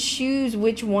would choose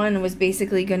which one was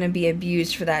basically going to be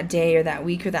abused for that day or that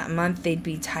week or that month. They'd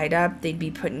be tied up. They'd be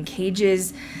put in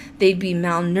cages. They'd be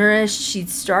malnourished. She'd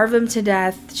starve them to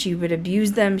death. She would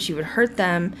abuse them. She would hurt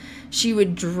them. She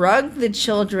would drug the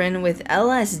children with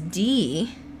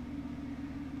LSD.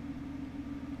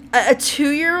 A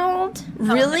 2-year-old?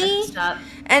 Really?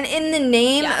 And in the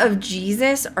name of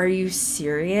Jesus, are you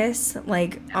serious?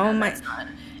 Like, oh my.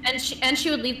 And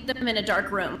she would leave them in a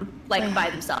dark room, like by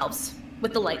themselves,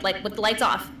 with the lights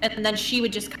off, and then she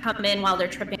would just come in while they're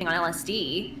tripping on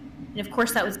LSD, and of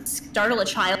course that would startle a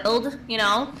child, you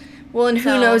know. Well, and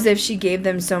who knows if she gave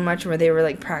them so much where they were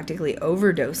like practically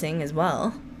overdosing as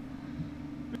well.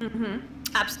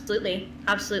 Absolutely.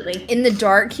 In the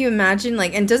dark, can you imagine,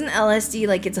 like, and doesn't LSD,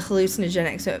 like, it's a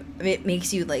hallucinogenic, so it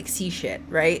makes you, like, see shit,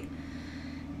 right?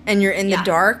 And you're in the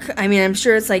dark. I mean, I'm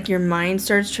sure it's, like, your mind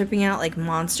starts tripping out, like,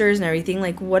 monsters and everything.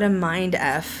 Like, what a mind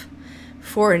F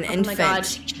for an infant. Oh, my God.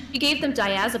 She gave them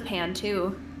diazepam,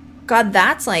 too. God,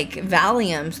 that's, like,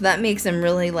 Valium, so that makes them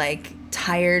really, like,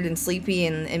 tired and sleepy,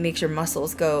 and it makes your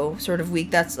muscles go sort of weak.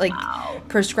 That's, like,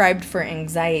 prescribed for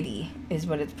anxiety is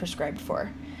what it's prescribed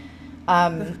for.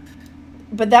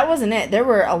 But that wasn't it. There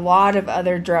were a lot of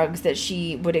other drugs that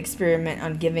she would experiment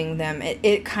on giving them.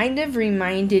 It kind of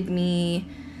reminded me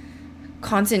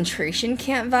concentration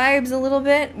camp vibes a little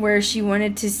bit, where she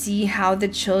wanted to see how the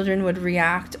children would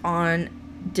react on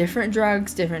different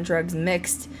drugs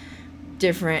mixed,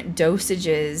 different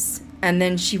dosages, and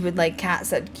then she would, like,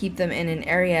 keep them in an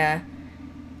area,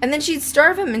 and then she'd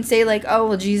starve them and say, like, oh,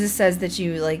 well, Jesus says that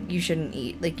you shouldn't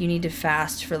eat, like, you need to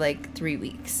fast for like 3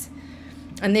 weeks.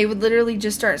 And they would literally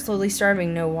just start slowly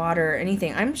starving, no water or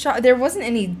anything. I'm shocked. There wasn't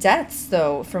any deaths,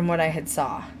 though, from what I had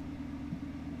saw.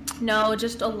 No,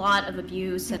 just a lot of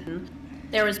abuse. And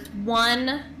there was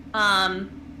one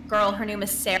girl, her name is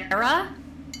Sarah,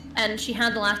 and she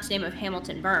had the last name of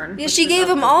Hamilton Byrne. Yeah, she gave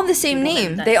them all the same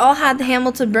name. They all had the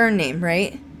Hamilton Byrne name,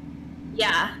 right?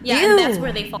 Yeah, Ew. And that's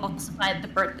where they falsified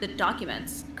the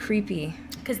documents. Creepy.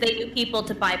 Because they knew people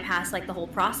to bypass, like, the whole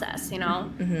process, you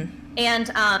know? Mm-hmm.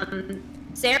 And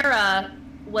Sarah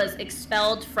was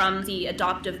expelled from the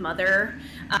adoptive mother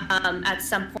at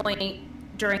some point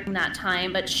during that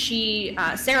time, but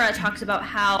Sarah talks about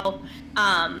how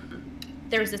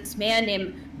there's this man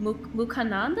named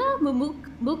Muktananda,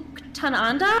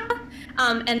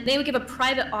 and they would give a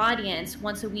private audience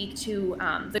once a week to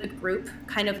the group,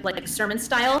 kind of like sermon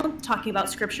style, talking about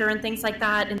scripture and things like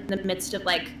that in the midst of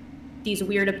like these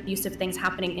weird abusive things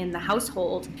happening in the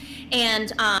household.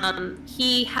 And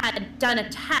he had done a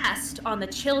test on the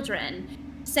children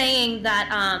saying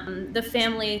that the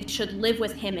family should live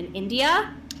with him in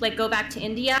India, like go back to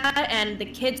India, and the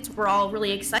kids were all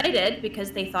really excited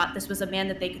because they thought this was a man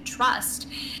that they could trust.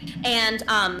 And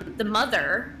the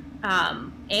mother,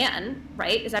 Anne,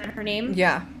 right? Is that her name?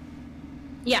 Yeah.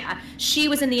 Yeah. She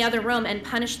was in the other room and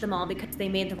punished them all because they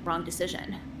made the wrong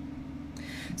decision.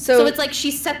 So it's like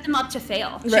she set them up to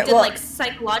fail. She right, did like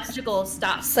psychological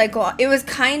stuff. It was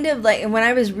kind of like, when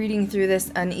I was reading through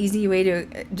this, an easy way to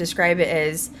describe it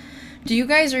is, do you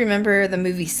guys remember the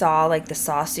movie Saw, like the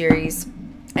Saw series?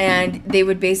 And they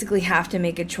would basically have to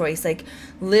make a choice, like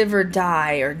live or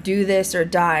die, or do this or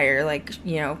die, or like,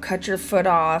 you know, cut your foot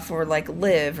off, or like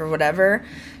live, or whatever.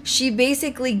 She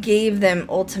basically gave them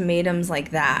ultimatums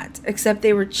like that, except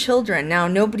they were children. Now,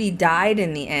 nobody died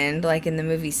in the end, like in the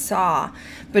movie Saw,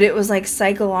 but it was like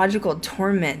psychological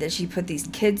torment that she put these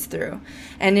kids through.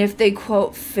 And if they,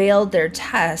 quote, failed their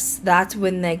tests, that's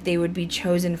when like they would be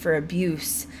chosen for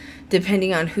abuse,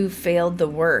 depending on who failed the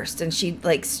worst. And she'd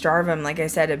like starve them, like I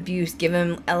said, abuse, give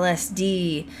them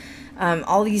LSD,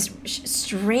 all these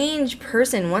strange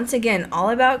person, once again, all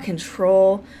about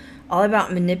control, all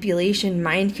about manipulation,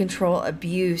 mind control,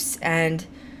 abuse. And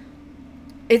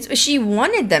she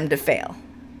wanted them to fail.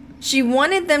 She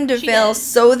wanted them to fail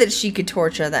so that she could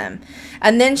torture them.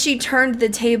 And then she turned the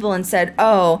table and said,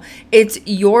 oh, it's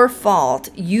your fault.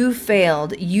 You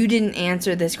failed. You didn't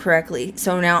answer this correctly.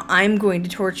 So now I'm going to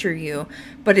torture you,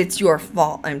 but it's your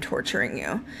fault I'm torturing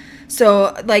you.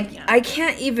 So, like, I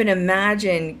can't even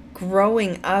imagine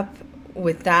growing up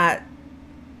with that.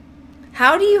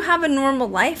 How do you have a normal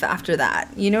life after that?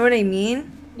 You know what I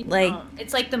mean? Like,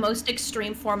 it's like the most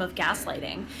extreme form of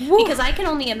gaslighting. Woo. Because I can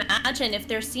only imagine if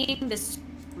they're seeing this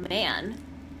man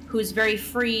who's very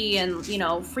free and, you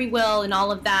know, free will and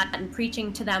all of that, and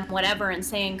preaching to them whatever and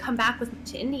saying, come back with me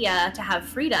to India to have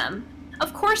freedom.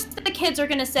 Of course the kids are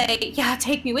going to say, yeah,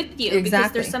 take me with you. Exactly.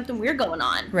 Because there's something weird going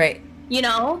on. Right. You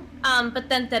know? But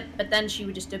then she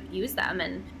would just abuse them.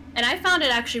 And I found it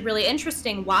actually really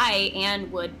interesting why Anne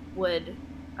would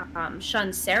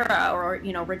shun Sarah, or,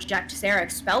 you know, reject Sarah,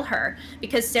 expel her,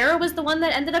 because Sarah was the one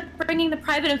that ended up bringing the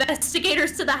private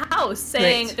investigators to the house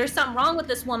saying, right, there's something wrong with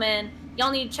this woman, y'all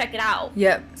need to check it out.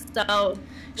 Yep. So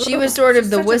she was sort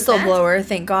of the whistleblower,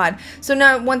 thank God. So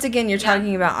now, once again, you're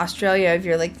talking about Australia. If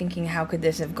you're like thinking, how could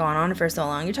this have gone on for so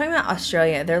long? You're talking about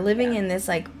Australia. They're living in this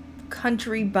like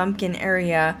country bumpkin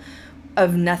area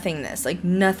of nothingness, like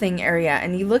nothing area.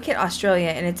 And you look at Australia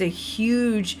and it's a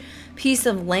huge piece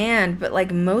of land, but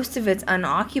like most of it's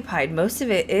unoccupied. Most of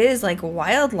it is like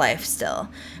wildlife still,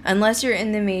 unless you're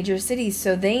in the major cities.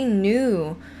 So they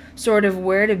knew sort of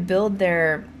where to build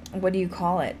their, what do you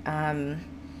call it,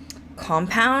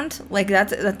 compound. Like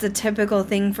that's a typical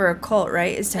thing for a cult,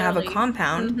 right, is to have a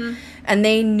compound. Mm-hmm. And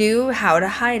they knew how to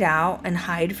hide out and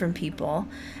hide from people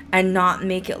and not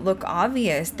make it look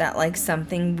obvious that like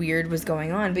something weird was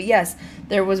going on. But yes,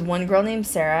 there was one girl named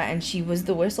Sarah, and she was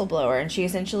the whistleblower, and she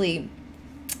essentially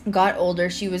got older.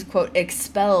 She was, quote,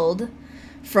 expelled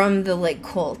from the like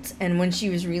cult, and when she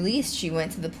was released, she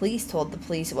went to the police, told the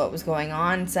police what was going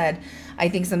on, said, I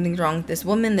think something's wrong with this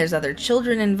woman, there's other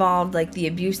children involved, like the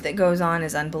abuse that goes on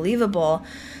is unbelievable.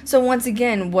 So once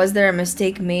again, was there a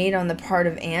mistake made on the part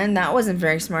of Anne? That wasn't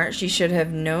very smart. She should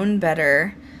have known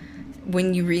better.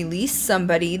 When you release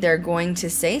somebody, they're going to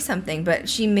say something. But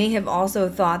she may have also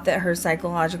thought that her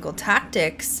psychological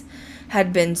tactics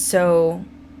had been so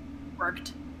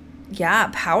worked,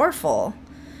 powerful,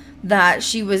 that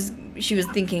she was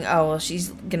thinking, oh, well, she's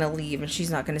gonna leave and she's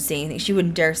not gonna say anything. She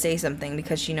wouldn't dare say something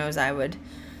because she knows I would,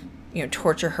 you know,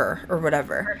 torture her or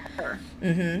whatever.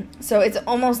 Mm-hmm. So it's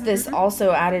almost this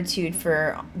also attitude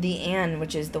for the Anne,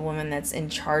 which is the woman that's in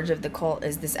charge of the cult,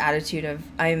 is this attitude of,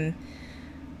 I'm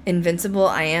invincible.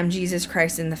 I am Jesus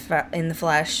Christ in the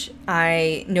flesh.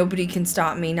 Nobody can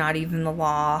stop me, not even the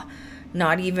law,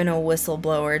 not even a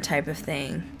whistleblower type of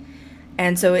thing.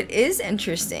 And so it is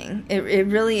interesting. It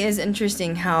really is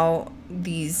interesting how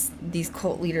these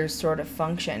cult leaders sort of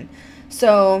function.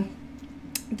 So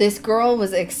this girl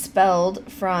was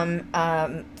expelled from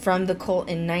the cult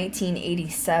in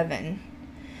 1987,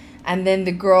 and then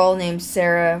the girl named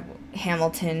Sarah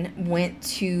Hamilton went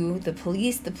to the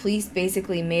police. The police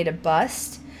basically made a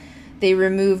bust. They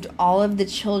removed all of the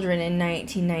children in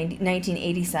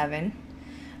 1987.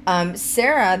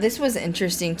 Sarah, this was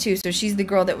interesting too. So she's the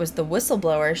girl that was the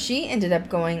whistleblower. She ended up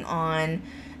going on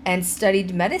and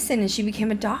studied medicine, and she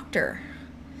became a doctor.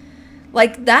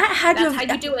 Like, that had to... That's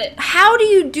how you do it. How do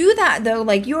you do that, though?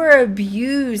 Like, you were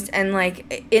abused and,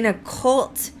 like, in a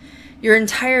cult your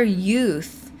entire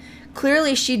youth.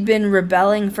 Clearly, she'd been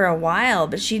rebelling for a while,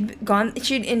 but she'd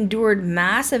endured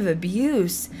massive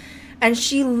abuse. And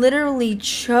she literally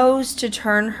chose to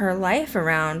turn her life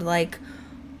around. Like,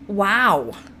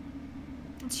 wow.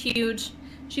 It's huge.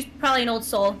 She's probably an old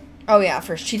soul. Oh, yeah,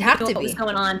 she'd have to be. What was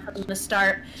going on from the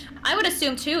start. I would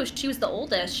assume, too, she was the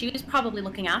oldest. She was probably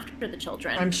looking after the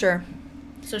children. I'm sure.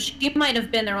 So she might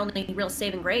have been their only real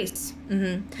saving grace.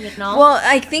 Mm-hmm. You know? Well,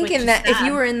 I think in that, if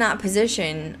you were in that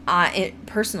position,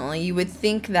 personally, you would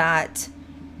think that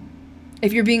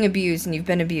if you're being abused and you've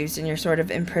been abused and you're sort of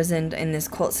imprisoned in this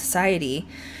cult society,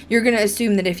 you're going to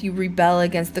assume that if you rebel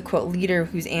against the cult leader,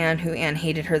 who Anne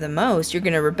hated her the most, you're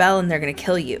going to rebel and they're going to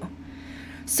kill you.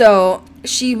 So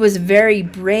she was very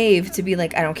brave to be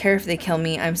like, I don't care if they kill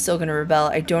me, I'm still going to rebel.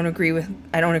 I don't agree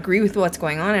with what's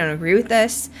going on. I don't agree with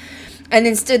this. And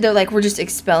instead they're like, we're just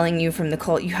expelling you from the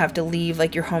cult. You have to leave.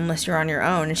 Like, you're homeless. You're on your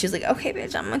own. And she's like, okay,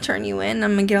 bitch, I'm going to turn you in.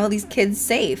 I'm going to get all these kids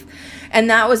safe. And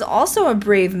that was also a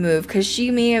brave move, because she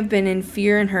may have been in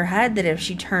fear in her head that if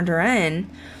she turned her in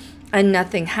and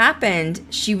nothing happened,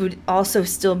 she would also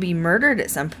still be murdered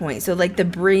at some point. So, like, the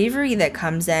bravery that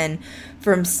comes in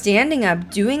from standing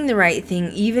up, doing the right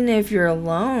thing, even if you're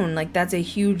alone, like, that's a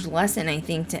huge lesson, I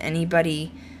think, to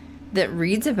anybody that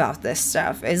reads about this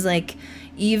stuff, is like,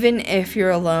 even if you're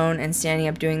alone and standing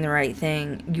up doing the right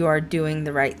thing, you are doing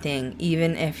the right thing,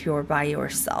 even if you're by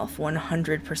yourself,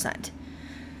 100%.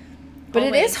 But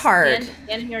always. It is hard.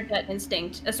 And your gut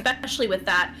instinct, especially with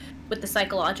the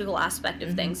psychological aspect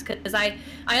of things, because I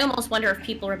almost wonder if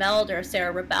people rebelled, or if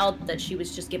Sarah rebelled, that she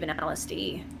was just given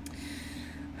LSD.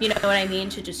 You know what I mean?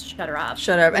 To just shut her up.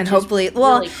 Shut up. And hopefully,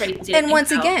 well, really and once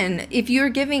again, if you're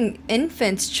giving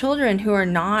infants, children who are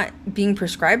not being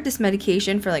prescribed this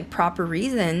medication for, like, proper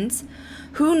reasons,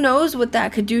 who knows what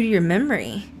that could do to your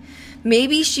memory?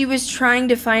 Maybe she was trying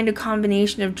to find a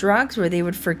combination of drugs where they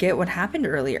would forget what happened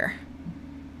earlier.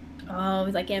 Oh,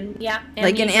 like an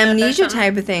amnesia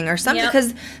type of thing or something.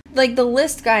 Because, like, the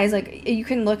list, guys, like, you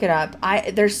can look it up.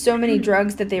 There's so many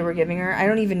drugs that they were giving her. I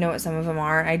don't even know what some of them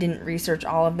are. I didn't research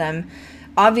all of them.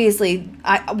 Obviously,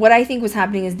 what I think was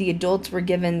happening is the adults were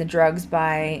given the drugs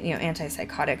by,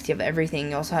 antipsychotics. You have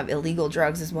everything. You also have illegal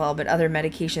drugs as well, but other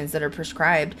medications that are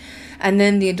prescribed. And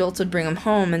then the adults would bring them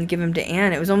home and give them to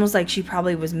Anne. It was almost like she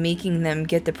probably was making them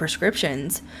get the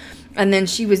prescriptions. And then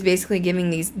she was basically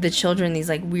giving the children these,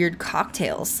 like, weird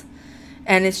cocktails.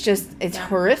 And it's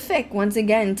horrific, once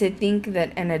again, to think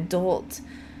that an adult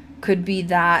could be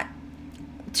that.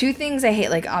 Two things I hate,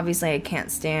 like, obviously I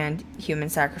can't stand human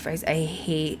sacrifice. I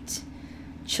hate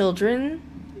children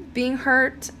being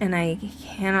hurt, and I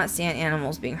cannot stand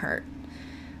animals being hurt.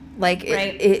 Like,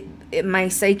 right. My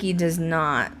psyche does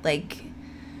not, like,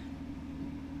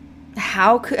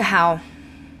 how?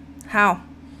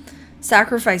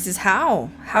 Sacrifices, how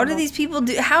do these people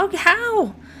do,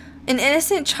 how an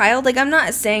innocent child? Like, I'm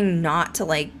not saying not to,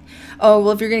 like, oh,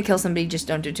 well, if you're gonna kill somebody, just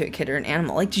don't do it to a kid or an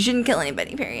animal. Like, you shouldn't kill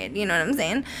anybody, period. You know what I'm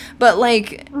saying? But,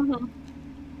 like,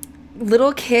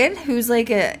 little kid who's, like,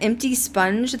 a empty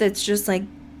sponge that's just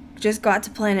got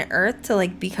to planet Earth to,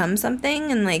 like, become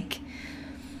something, and, like,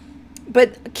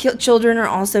 but children are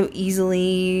also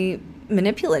easily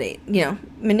manipulated,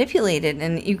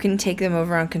 and you can take them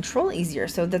over on control easier.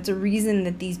 So that's a reason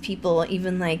that these people,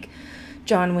 even like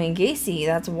John Wayne Gacy,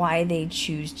 that's why they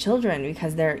choose children,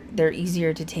 because they're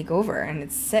easier to take over, and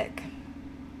it's sick.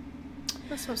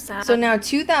 That's so sad. So now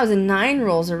 2009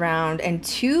 rolls around, and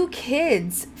two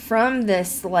kids from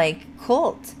this, like,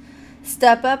 cult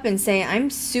step up and say, I'm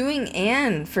suing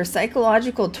Anne for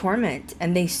psychological torment,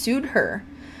 and they sued her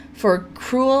for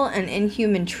cruel and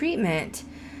inhuman treatment.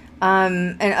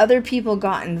 And other people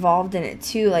got involved in it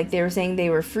too. Like, they were saying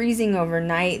they were freezing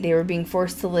overnight. They were being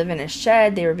forced to live in a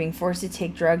shed. They were being forced to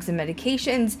take drugs and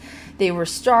medications. They were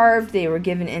starved. They were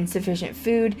given insufficient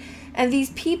food. And these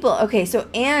people, okay, so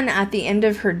Anne at the end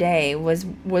of her day was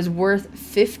worth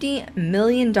 $50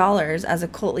 million as a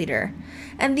cult leader.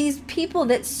 And these people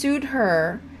that sued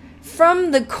her from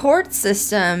the court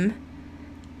system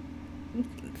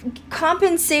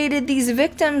compensated these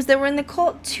victims that were in the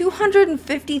cult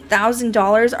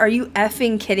 $250,000. Are you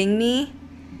effing kidding me?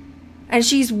 And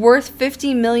she's worth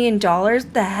 $50 million?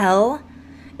 The hell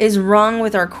is wrong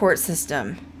with our court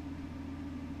system?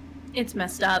 It's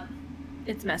messed up.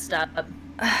 It's messed up.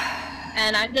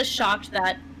 And I'm just shocked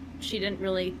that she didn't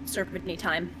really serve any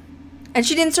time. And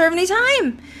she didn't serve any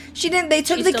time. She didn't. They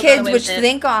took the kids, which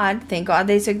thank God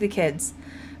they took the kids.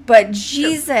 But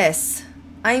Jesus,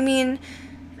 I mean,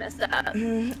 messed up. I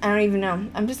don't even know.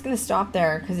 I'm just gonna stop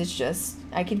there because it's just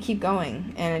I could keep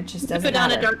going and it just doesn't. Go down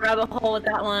matter. a dark rabbit hole with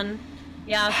that one.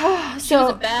 Yeah. She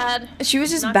was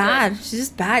just bad. Good. She's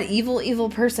just bad, evil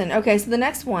person. Okay, so the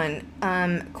next one,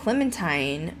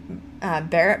 Clementine.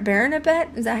 Barnabet,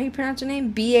 is that how you pronounce her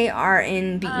name?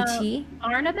 Barnbet?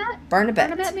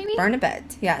 Barnabet, maybe?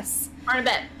 Barnabet, yes.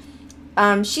 Barnabet.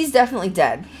 She's definitely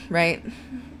dead, right?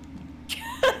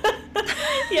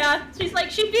 Yeah, she'd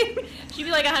be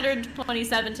like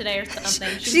 127 today or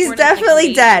something. She's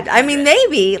definitely dead. I mean,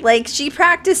 maybe. Like, she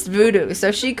practiced voodoo,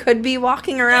 so she could be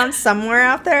walking around somewhere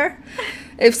out there.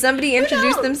 If somebody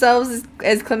introduced themselves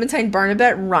as Clementine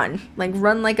Barnabet, run.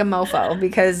 Run like a mofo,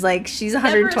 because, she's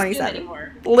 127.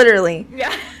 Literally.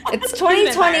 Yeah. It's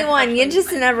 2021. You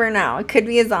just never know. It could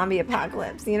be a zombie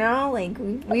apocalypse, you know?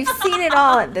 We've seen it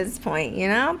all at this point, you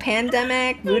know?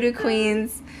 Pandemic, voodoo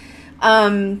queens.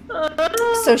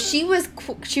 So she was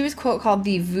quote called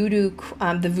the voodoo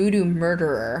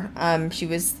murderer. She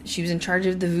was in charge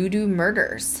of the voodoo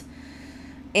murders.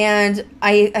 And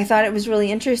I thought it was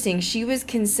really interesting. She was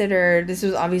considered, this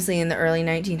was obviously in the early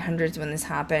 1900s when this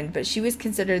happened, but she was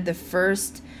considered the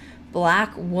first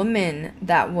Black woman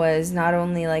that was not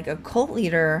only a cult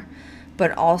leader,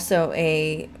 but also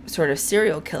a sort of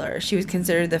serial killer. She was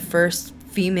considered the first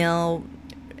female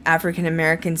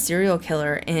African-American serial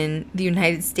killer in the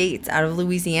United States out of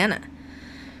Louisiana.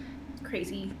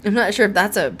 Crazy. I'm not sure if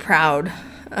that's a proud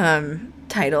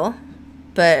title,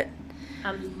 but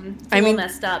I mean,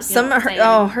 messed up.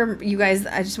 You guys,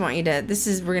 I just want you to,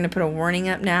 we're going to put a warning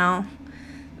up now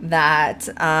that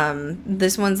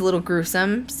this one's a little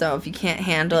gruesome, so if you can't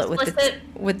handle it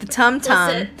with the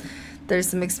tum-tum, there's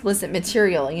some explicit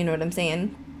material, you know what I'm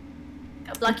saying?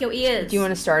 Block your ears. Do you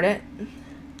want to start it?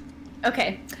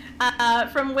 Okay.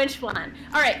 From which one?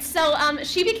 All right, so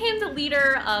she became the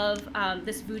leader of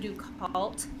this voodoo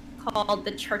cult called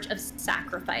the Church of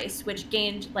Sacrifice, which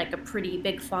gained a pretty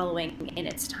big following in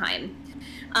its time.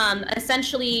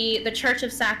 Essentially, the Church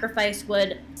of Sacrifice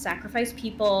would sacrifice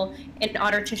people in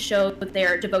order to show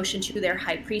their devotion to their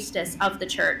high priestess of the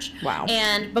church. Wow.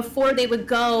 And before they would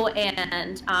go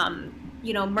and,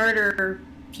 murder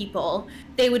people,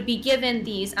 they would be given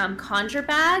these conjure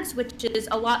bags, which is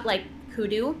a lot like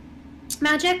hoodoo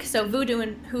magic. So voodoo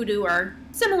and hoodoo are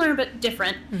similar but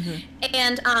different. Mm-hmm.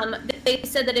 And they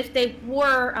said that if they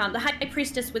wore, the high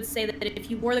priestess would say that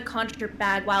if you wore the conjure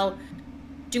bag while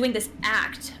doing this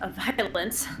act of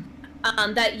violence,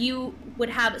 that you would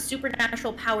have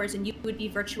supernatural powers and you would be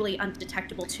virtually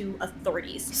undetectable to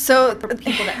authorities. So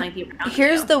people that might be around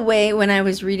here's the way, when I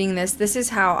was reading this is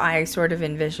how I sort of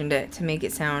envisioned it to make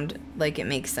it sound like it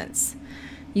makes sense.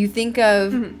 You think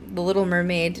of The Little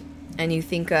Mermaid and you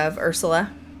think of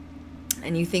Ursula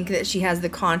and you think that she has the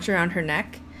conch around her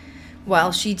neck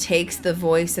while she takes the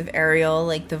voice of Ariel,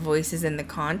 the voices in the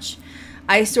conch.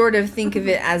 I sort of think of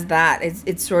it as that.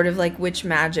 It's sort of like witch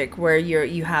magic, where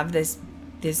you have this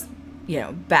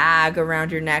bag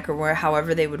around your neck, or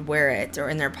however they would wear it, or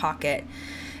in their pocket.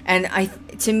 And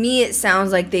to me it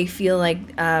sounds like they feel like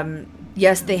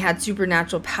yes, they had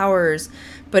supernatural powers,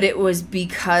 but it was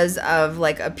because of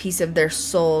a piece of their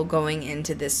soul going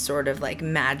into this sort of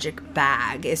magic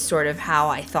bag is sort of how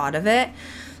I thought of it.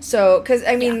 So, because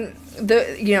I mean,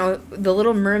 the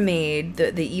Little Mermaid,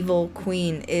 the evil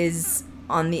queen, is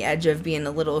on the edge of being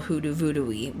a little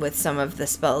voodoo-y with some of the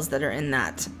spells that are in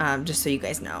that, just so you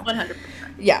guys know. 100%.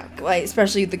 Yeah,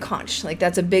 especially the conch.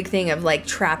 That's a big thing of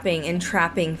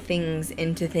entrapping things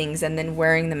into things and then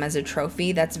wearing them as a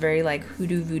trophy. That's very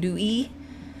voodoo-y.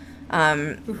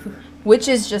 Which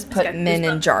is just put men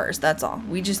in jars. That's all.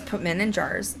 We just put men in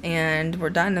jars and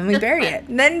we're done and we bury it.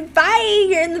 And then bye,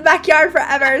 you're in the backyard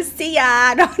forever. See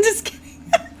ya. No, I'm just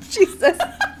kidding. Jesus.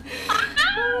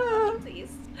 Please.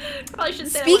 Probably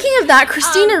shouldn't say Speaking of that,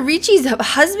 Christina Ricci's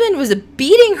husband was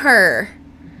beating her.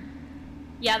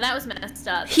 Yeah, that was messed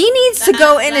up. He needs to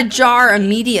go in a jar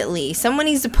immediately. Someone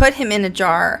needs to put him in a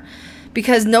jar.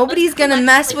 Because nobody's going to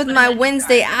mess with my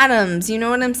Wednesday Addams. You know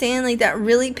what I'm saying? That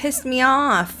really pissed me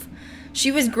off.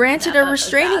 She was granted a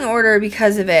restraining order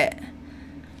because of it.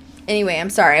 Anyway, I'm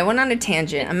sorry. I went on a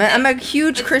tangent. I'm a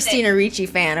huge Christina Ricci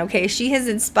fan, okay? She has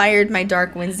inspired my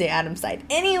dark Wednesday Addams side.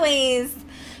 Anyways,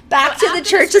 back to the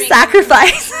Church of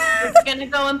Sacrifice. We're going to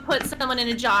go and put someone in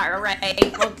a jar, all right?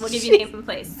 We'll give you name and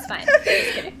place. It's fine. Just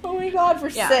kidding. Oh my God, we're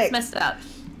sick. Yeah, it's messed up.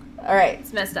 All right.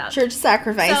 It's messed up. Church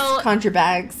Sacrifice, conjure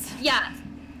bags. Yeah.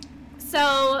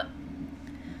 So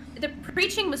the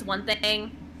preaching was one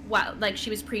thing. Wow, she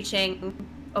was preaching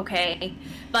okay?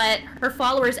 But her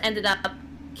followers ended up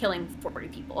killing 40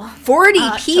 people. 40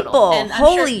 people?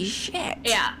 Holy shit.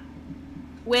 Yeah.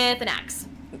 With an axe.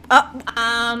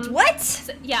 What?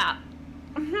 So, yeah.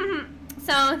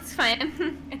 So it's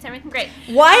fine. It's everything great.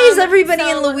 Why is everybody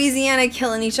in Louisiana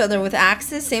killing each other with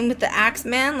axes? Same with the axe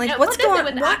man? Like, what's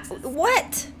going on?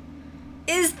 What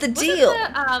is the deal?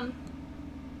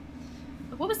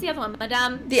 What was the other one?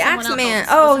 Madame? The axe man.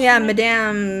 Oh, yeah,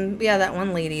 Madame. Yeah, that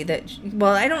one lady that,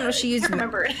 well, I don't know. She used,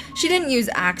 she didn't use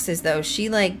axes, though. She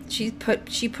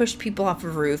pushed people off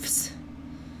of roofs.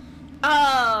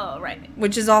 Oh, right.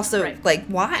 Which is also, like,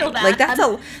 why? Like, that's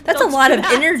a lot of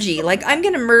energy. Like, I'm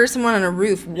going to murder someone on a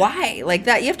roof. Why? Like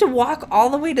that, you have to walk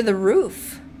all the way to the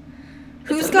roof.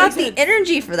 Who's got the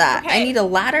energy for that? Okay. I need a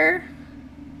ladder.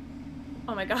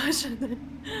 Oh, my gosh.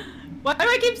 Why do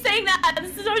I keep saying that?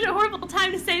 This is such a horrible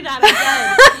time to say that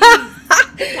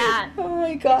again. Oh,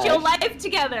 my gosh. Get your life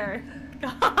together.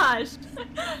 Gosh.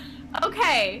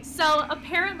 Okay, so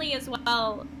apparently as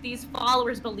well, these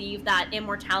followers believe that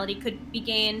immortality could be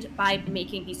gained by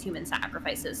making these human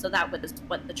sacrifices. So that was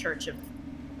what the Church of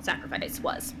Sacrifice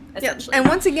was, essentially. Yeah, and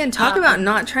once again, talk about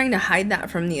not trying to hide that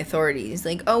from the authorities.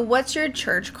 Like, oh, what's your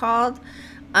church called?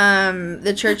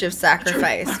 The Church of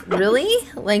Sacrifice. Really?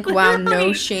 Like, wow,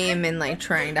 no shame in, like,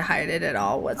 trying to hide it at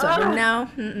all whatsoever. No?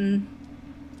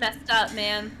 Messed up,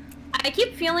 man. I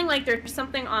keep feeling like there's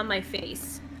something on my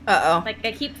face. Uh-oh. Like,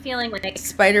 I keep feeling like...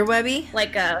 Spiderwebby?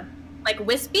 Like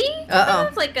wispy?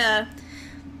 Uh-oh. Like a...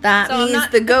 That means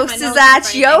the ghost is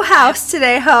at your house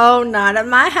today, ho. Not at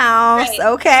my house. Right.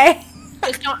 Okay.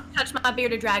 Just don't touch my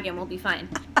bearded dragon. We'll be fine.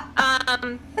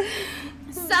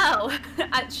 So,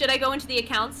 should I go into the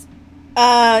accounts?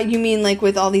 You mean like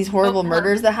with all these horrible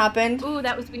murders that happened? Ooh,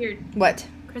 that was weird. What?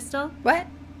 Krystal? What?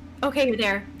 Okay, you're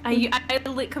there. I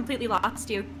completely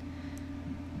lost you.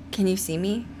 Can you see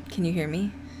me? Can you hear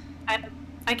me?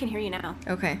 I can hear you now.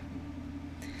 Okay.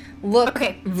 Look,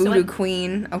 okay, Voodoo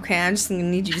Queen. Okay, I'm just gonna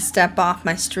need you to step off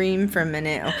my stream for a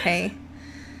minute, okay?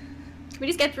 Can we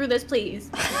just get through this, please?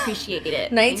 I appreciate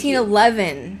it.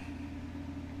 1911.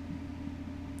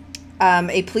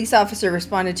 A police officer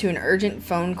responded to an urgent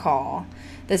phone call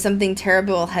that something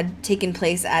terrible had taken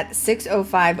place at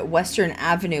 605 Western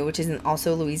Avenue, which is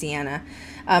also Louisiana.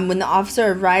 When the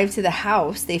officer arrived to the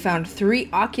house, they found 3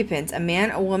 occupants, a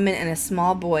man, a woman, and a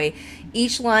small boy,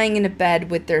 each lying in a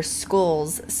bed with their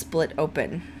skulls split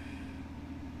open.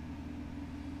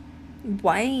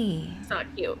 Why? It's not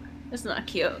cute. It's not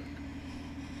cute.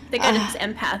 I think I just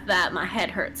empath that. My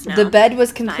head hurts now. The bed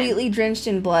was completely drenched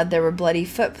in blood. There were bloody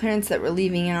footprints that were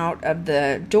leaving out of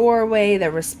the doorway.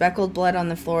 There was speckled blood on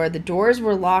the floor. The doors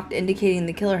were locked, indicating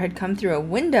the killer had come through a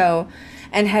window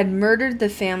and had murdered the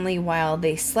family while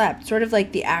they slept. Sort of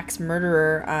like the axe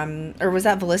murderer. Or was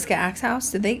that Villisca Axe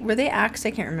House? Were they axed?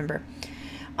 I can't remember.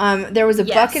 There was a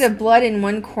bucket of blood in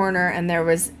one corner, and there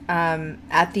was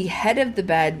at the head of the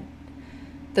bed,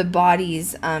 the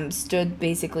bodies stood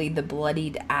basically the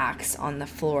bloodied axe on the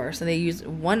floor. So they used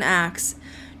one axe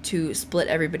to split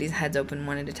everybody's heads open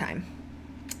one at a time.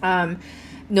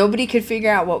 Nobody could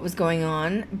figure out what was going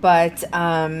on, but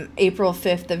April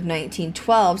 5th of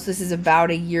 1912, so this is about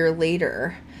a year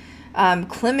later,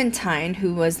 Clementine,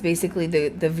 who was basically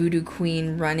the voodoo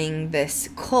queen running this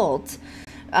cult,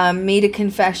 made a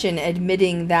confession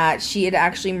admitting that she had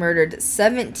actually murdered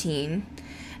 17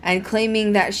 and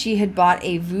claiming that she had bought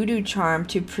a voodoo charm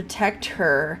to protect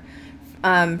her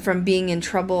from being in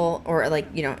trouble or, like,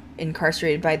 you know,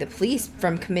 incarcerated by the police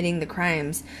from committing the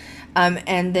crimes.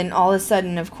 And then all of a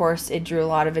sudden, of course, it drew a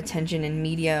lot of attention in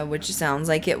media, which sounds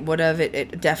like it would have.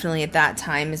 It definitely at that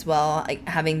time as well, like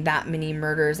having that many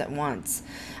murders at once.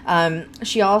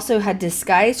 She also had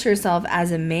disguised herself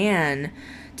as a man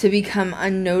to become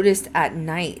unnoticed at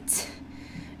night.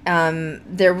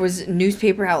 There was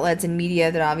newspaper outlets and media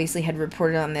that obviously had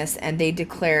reported on this, and they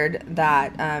declared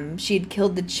that she had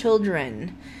killed the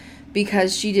children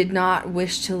because she did not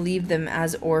wish to leave them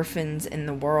as orphans in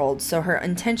the world. So her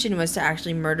intention was to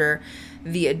actually murder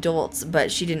the adults, but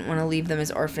she didn't want to leave them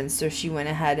as orphans, so she went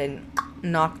ahead and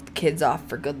knocked the kids off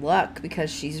for good luck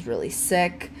because she's really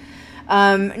sick.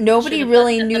 Nobody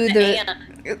really knew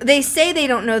they say they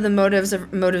don't know the motives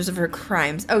of her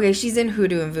crimes. Okay, she's in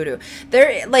hoodoo and voodoo.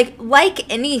 They're like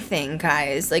anything,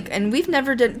 guys. Like, and we've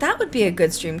never done that. Would be a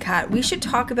good stream, Kat. We should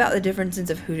talk about the differences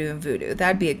of hoodoo and voodoo.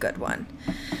 That'd be a good one.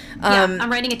 Yeah,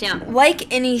 I'm writing it down.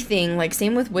 Like anything, like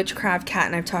same with witchcraft, Kat,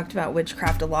 and I've talked about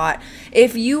witchcraft a lot.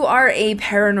 If you are a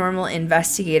paranormal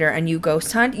investigator and you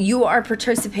ghost hunt, you are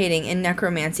participating in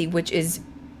necromancy, which is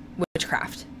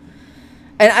witchcraft.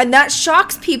 And that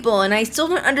shocks people, and I still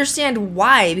don't understand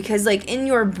why, because, like, in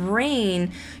your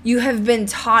brain, you have been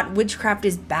taught witchcraft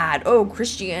is bad. Oh,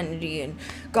 Christianity, and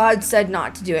God said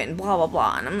not to do it, and blah, blah,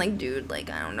 blah. And I'm like, dude,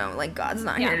 like, I don't know. Like, God's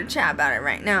not here to chat about it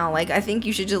right now. Like, I think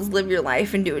you should just live your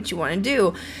life and do what you want to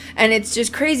do. And it's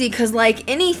just crazy, because, like,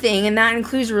 anything, and that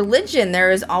includes religion, there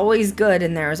is always good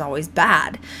and there is always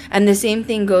bad. And the same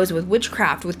thing goes with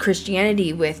witchcraft, with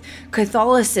Christianity, with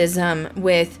Catholicism,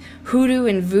 with hoodoo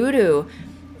and voodoo.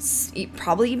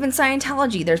 Probably even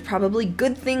Scientology. There's probably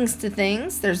good things to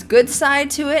things. There's good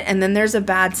side to it, and then there's a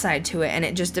bad side to it, and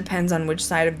it just depends on which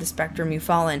side of the spectrum you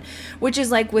fall in. Which is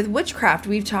like with witchcraft,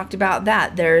 we've talked about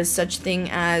that. There is such thing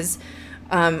as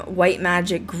white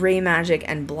magic, gray magic,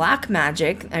 and black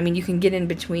magic. I mean, you can get in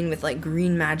between with like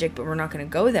green magic, but we're not going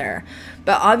to go there.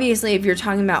 But obviously, if you're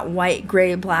talking about white,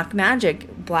 gray, black magic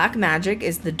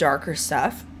is the darker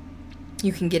stuff.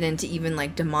 You can get into even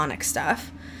like demonic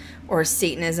stuff, or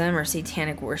Satanism or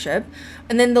satanic worship.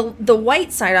 And then the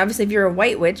white side, obviously, if you're a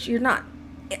white witch, you're not.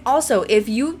 Also, if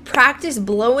you practice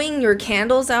blowing your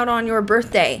candles out on your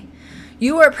birthday,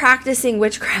 you are practicing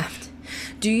witchcraft.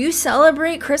 Do you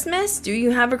celebrate Christmas? Do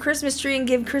you have a Christmas tree and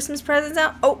give Christmas presents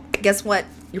out? Oh, guess what?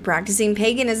 You're practicing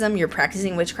paganism. You're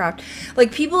practicing witchcraft.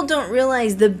 Like, people don't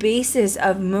realize the basis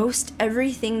of most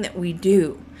everything that we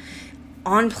do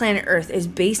on planet Earth is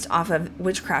based off of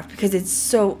witchcraft, because it's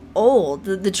so old.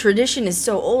 The tradition is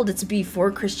so old. It's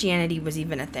before Christianity was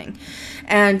even a thing.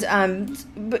 And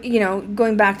but, you know,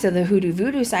 going back to the hoodoo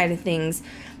voodoo side of things,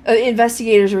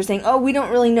 investigators were saying, oh, we don't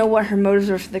really know what her motives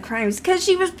were for the crimes, because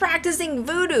she was practicing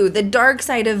voodoo. The dark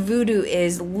side of voodoo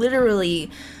is literally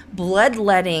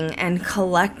bloodletting and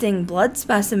collecting blood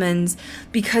specimens,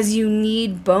 because you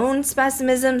need bone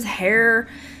specimens, hair,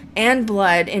 and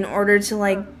blood in order to,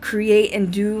 like, create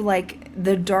and do, like,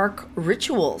 the dark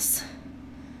rituals.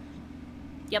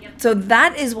 Yep. So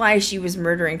that is why she was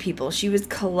murdering people. She was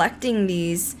collecting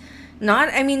these,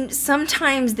 I mean,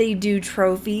 sometimes they do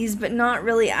trophies, but not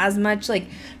really as much. Like,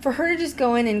 for her to just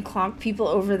go in and clonk people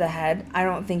over the head, I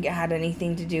don't think it had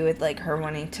anything to do with, like, her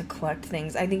wanting to collect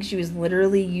things. I think she was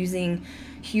literally using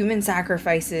human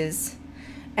sacrifices,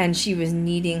 and she was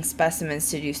needing specimens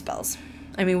to do spells.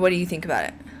 I mean, what do you think about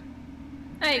it?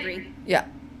 I agree. Yeah.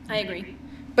 I agree.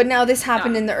 But now this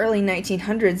happened in the early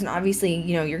 1900s, and obviously,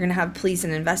 you know, you're going to have police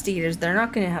and investigators. They're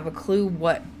not going to have a clue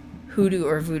what hoodoo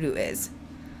or voodoo is.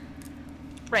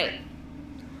 Right.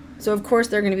 So, of course,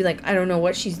 they're going to be like, I don't know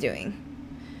what she's doing.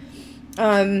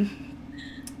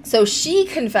 So she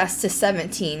confessed to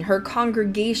 17. Her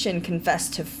congregation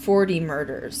confessed to 40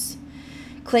 murders,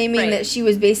 claiming that she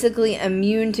was basically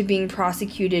immune to being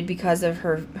prosecuted because of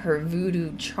her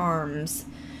voodoo charms.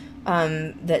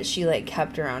 That she, like,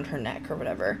 kept around her neck or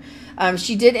whatever.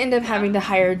 She did end up having to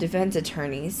hire defense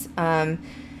attorneys.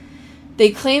 They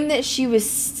claim that she was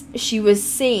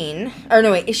sane. Or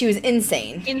no, wait, she was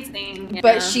insane. Insane, yeah.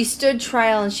 But she stood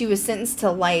trial and she was sentenced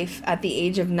to life at the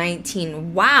age of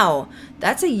 19. Wow,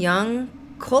 that's a young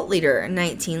cult leader,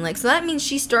 19. Like, so that means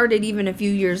she started even a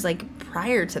few years, like,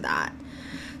 prior to that.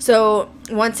 So,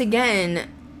 once again,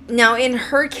 now, in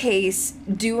her case,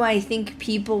 do I think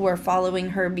people were following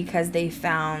her because they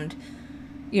found,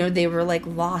 you know, they were like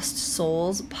lost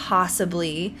souls?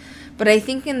 Possibly. But I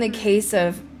think in the case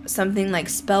of something like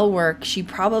spell work, she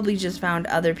probably just found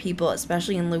other people,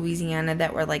 especially in Louisiana,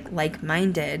 that were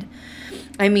like-minded.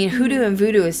 I mean, hoodoo and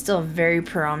voodoo is still very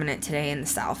prominent today in the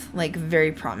South, like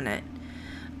very prominent.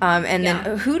 And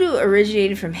then hoodoo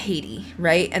originated from Haiti,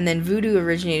 right? And then voodoo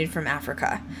originated from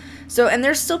Africa. So, and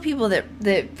there's still people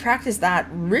that practice that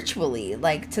ritually,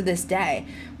 like, to this day.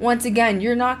 Once again,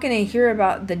 you're not going to hear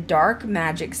about the dark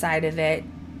magic side of it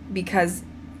because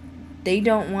they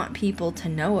don't want people to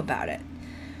know about it.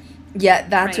 Yet,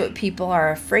 that's what people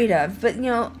are afraid of. But, you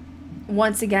know,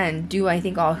 once again, do I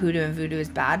think all hoodoo and voodoo is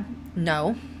bad?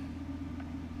 No.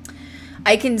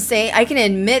 I can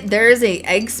admit there is a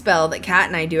egg spell that Kat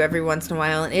and I do every once in a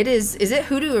while, and is it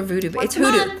hoodoo or voodoo? It's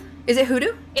hoodoo. Is it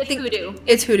hoodoo? It's hoodoo.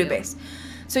 It's hoodoo based.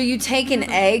 So you take an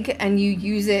egg and you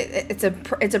use it. It's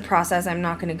a process. I'm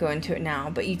not going to go into it now,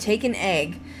 but you take an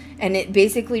egg and it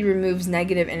basically removes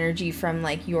negative energy from,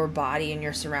 like, your body and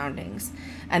your surroundings.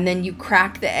 And then you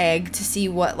crack the egg to see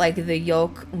what, like, the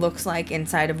yolk looks like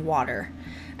inside of water.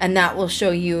 And that will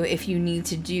show you if you need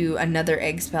to do another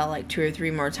egg spell, like 2 or 3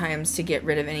 more times to get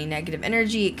rid of any negative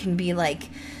energy. It can be like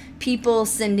people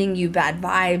sending you bad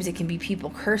vibes. It can be people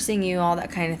cursing you, all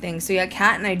that kind of thing. So yeah,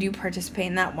 Kat and I do participate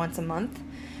in that once a month.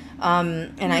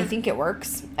 And I think it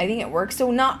works.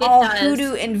 So not all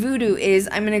hoodoo and voodoo is,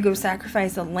 I'm going to go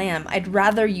sacrifice a lamb. I'd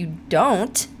rather you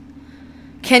don't.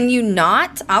 Can you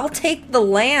not? I'll take the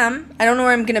lamb. I don't know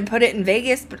where I'm going to put it in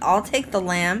Vegas, but I'll take the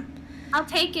lamb. I'll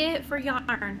take it for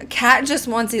yarn. Cat just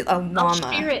wants a llama.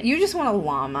 I'll share it. You just want a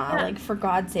llama, Yeah. like, for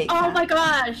God's sake. Oh Kat. my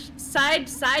gosh.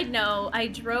 Side note, I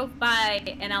drove by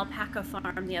an alpaca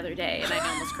farm the other day and I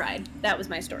almost cried. That was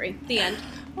my story. The end.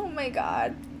 Oh my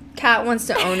God. Cat wants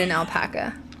to own an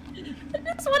alpaca. I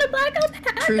just want a black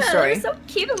alpaca. True story. They're so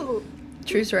cute.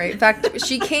 True story. In fact,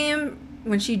 she came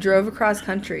when she drove across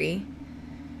country.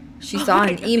 She saw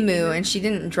an emu and she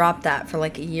didn't drop that for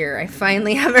like a year. I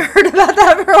finally haven't heard about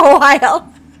that for a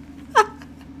while.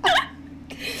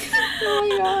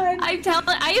 Oh my God.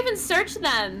 I even searched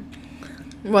them.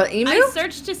 What, emu? I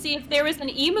searched to see if there was an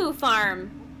emu farm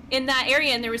in that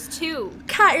area and there was 2.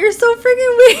 Kat, you're so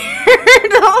freaking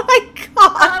weird. Oh my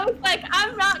God. I was like,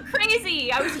 I'm not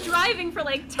crazy. I was driving for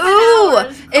like 10 Ooh,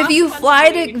 hours. if you cross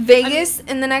fly country. to Vegas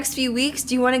in the next few weeks,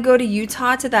 do you want to go to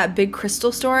Utah to that big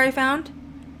crystal store I found?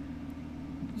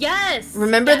 Yes.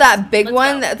 Remember yes. that big Let's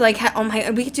one go. that like oh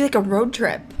my, we could do like a road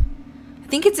trip. I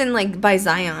think it's in like by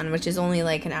Zion, which is only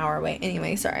like an hour away.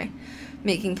 Anyway, sorry.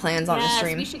 Making plans on the Yes,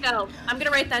 stream. we should go. I'm going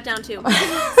to write that down too.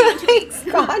 See you in 2 weeks.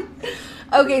 God.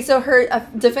 Okay, so her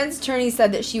defense attorney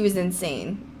said that she was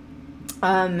insane.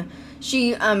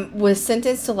 She was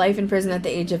sentenced to life in prison at the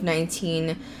age of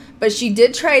 19, but she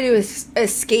did try to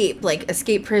escape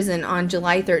prison on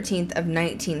July 13th of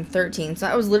 1913. So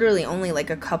that was literally only like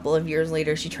a couple of years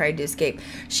later she tried to escape.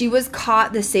 She was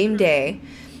caught the same day.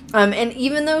 And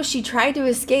even though she tried to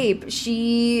escape,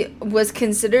 she was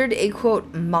considered a,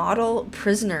 quote, model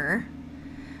prisoner.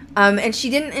 And she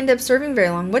didn't end up serving very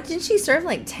long. What did she serve,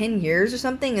 like 10 years or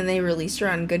something, and they released her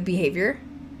on good behavior?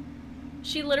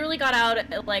 She literally got out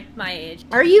at like my age.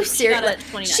 Are you She got out serious?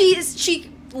 at 29.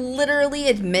 She literally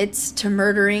admits to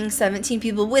murdering 17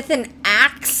 people with an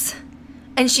axe,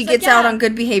 and she gets out on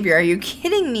good behavior. Are you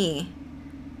kidding me?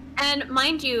 And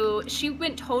mind you, she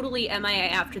went totally MIA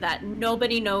after that.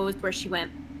 Nobody knows where she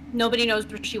went. Nobody knows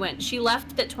where she went. She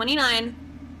left at 29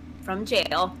 from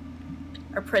jail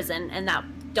or prison, and that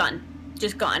done.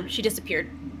 Just gone. She disappeared.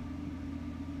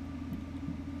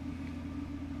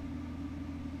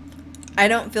 I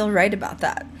don't feel right about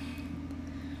that.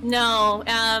 No.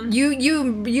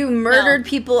 You murdered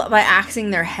people by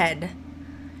axing their head.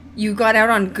 You got out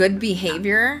on good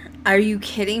behavior? Are you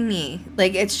kidding me?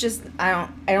 Like, it's just I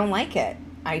don't like it.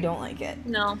 I don't like it.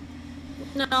 No.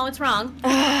 No, it's wrong.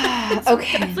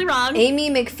 Okay. Definitely wrong. Amy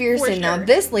McPherson. Now, sure.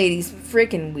 this lady's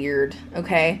freaking weird,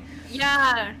 okay?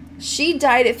 Yeah. She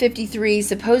died at 53,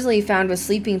 supposedly found with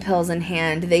sleeping pills in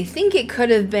hand. They think it could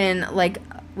have been like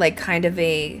kind of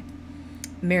a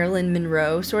Marilyn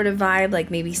Monroe sort of vibe, like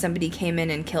maybe somebody came in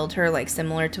and killed her, like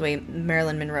similar to way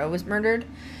Marilyn Monroe was murdered.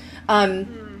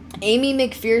 Amy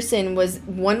McPherson was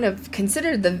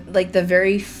considered the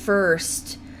very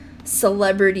first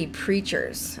celebrity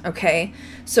preachers, okay?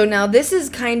 So now this is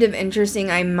kind of interesting.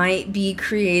 I might be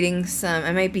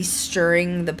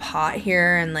stirring the pot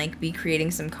here and like be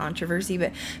creating some controversy,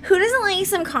 but who doesn't like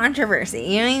some controversy?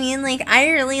 You know what I mean? Like,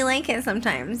 I really like it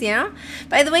sometimes, you know?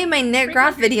 By the way, my Nick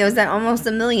Groff video is at almost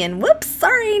 1 million. Whoops,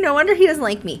 sorry, no wonder he doesn't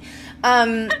like me.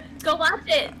 Go watch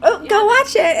it. Oh, go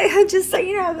watch it. Just so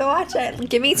you know, go watch it.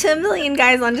 Give me to 1 million,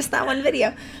 guys, on just that one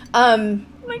video.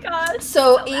 Oh my god.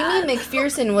 So bad. Amy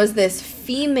McPherson was this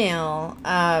female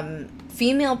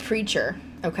preacher,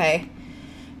 okay?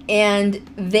 And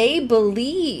they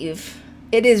believe,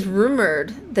 it is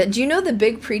rumored that, do you know the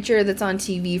big preacher that's on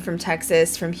TV from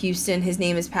Texas, from Houston? His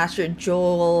name is Pastor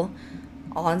Joel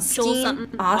Osteen?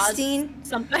 Osteen?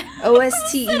 Something.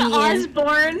 O-S-T-E-N.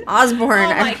 Osborne. Osborne.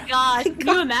 Oh my god. Can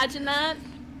you imagine that?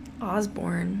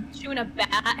 Osborne. Shooting a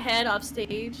bat head off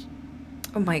stage.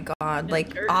 Oh my god,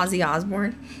 like Ozzy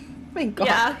Osbourne. Oh my god.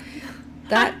 Yeah.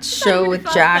 That show with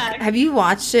Jack. Have you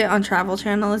watched it on Travel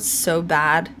Channel? It's so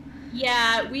bad.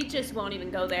 Yeah, we just won't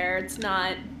even go there. It's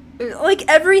not. Like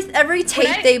every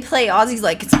tape they play, Ozzy's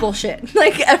like, it's bullshit.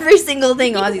 Like every single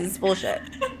thing Ozzy's is bullshit.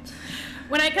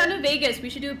 When I come to Vegas, we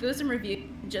should do a boozum review.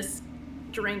 Just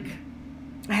drink.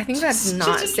 I think that's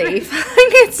not safe. I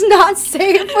think it's not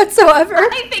safe whatsoever.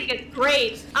 I think it's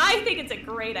great. I think it's a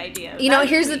great idea. You know,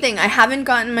 here's the thing. I haven't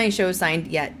gotten my show signed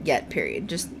yet, period.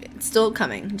 Just, it's still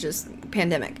coming. Just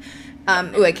pandemic.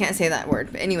 Oh, I can't say that word.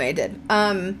 But anyway, I did.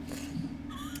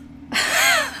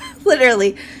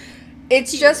 Literally.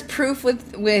 It's just proof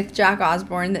with Jack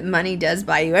Osbourne that money does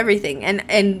buy you everything.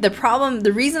 And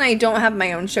the reason I don't have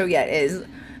my own show yet is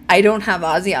I don't have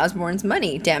Ozzy Osbourne's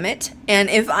money, damn it. And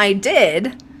if I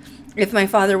did, if my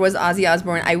father was Ozzy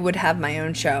Osbourne, I would have my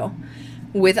own show.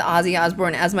 with Ozzy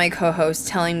Osbourne as my co-host,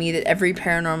 telling me that every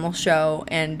paranormal show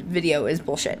and video is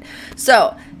bullshit.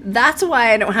 So that's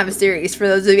why I don't have a series, for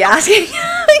those of you asking.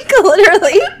 Like,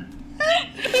 literally.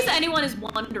 In case anyone is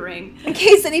wondering. In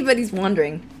case anybody's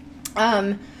wondering.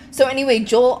 So anyway,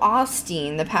 Joel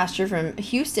Osteen, the pastor from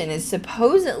Houston, is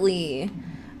supposedly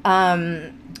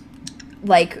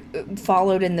like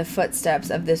followed in the footsteps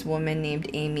of this woman named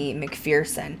Amy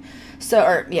McPherson.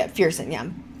 Pherson, yeah.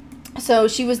 So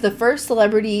she was the first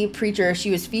celebrity preacher.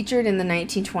 She was featured in the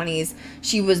 1920s.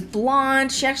 She was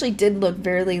blonde. She actually did look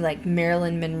very like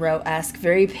Marilyn Monroe-esque,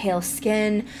 very pale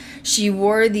skin. She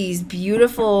wore these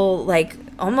beautiful, like,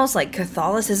 almost like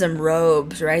Catholicism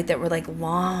robes, right? That were like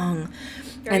long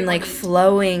and like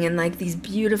flowing, and like these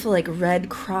beautiful like red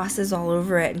crosses all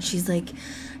over it. And she's like,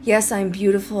 yes, I'm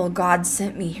beautiful. God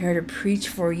sent me here to preach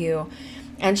for you.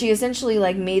 And she essentially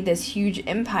like made this huge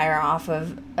empire off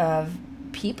of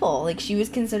people. Like, she was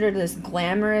considered this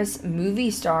glamorous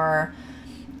movie star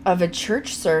of a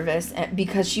church service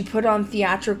because she put on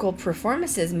theatrical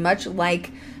performances, much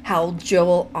like how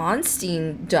Joel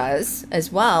Osteen does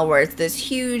as well, where it's this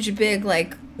huge big,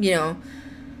 like, you know,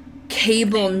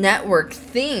 cable network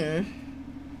thing.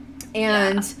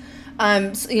 And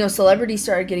you know, celebrities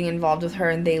started getting involved with her,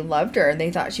 and they loved her. They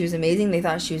thought she was amazing. They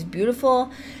thought she was beautiful.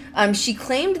 She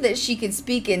claimed that she could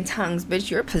speak in tongues,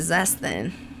 but you're possessed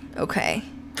then. Okay.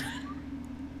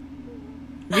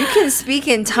 You can speak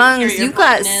in tongues. You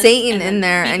got Satan in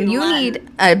there, and you need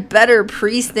a better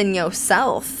priest than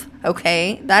yourself.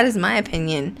 Okay? That is my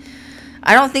opinion.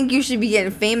 I don't think you should be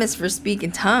getting famous for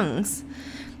speaking tongues.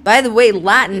 By the way,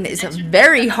 Latin is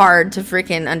very hard to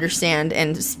freaking understand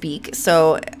and speak.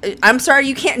 So, I'm sorry,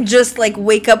 you can't just, like,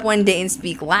 wake up one day and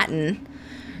speak Latin.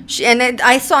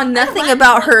 I saw nothing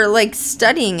about her, like,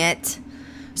 studying it.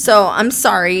 So, I'm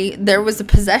sorry, there was a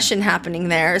possession happening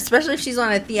there, especially if she's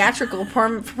on a theatrical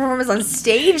performance on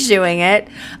stage doing it.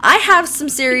 I have some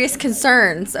serious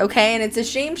concerns, okay? And it's a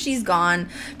shame she's gone,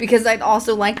 because I'd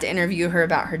also like to interview her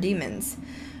about her demons.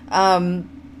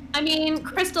 I mean,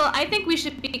 Krystal, I think we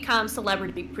should become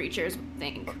celebrity preachers, I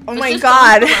think. Oh my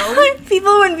god.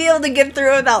 People wouldn't be able to get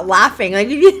through without laughing. Like,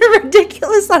 you'd be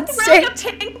ridiculous on stage. Wear like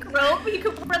a pink robe. You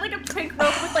could wear like a pink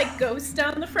robe with like ghosts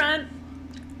down the front.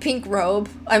 Pink robe.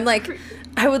 I'm like,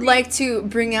 I would like to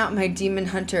bring out my demon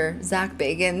hunter, Zach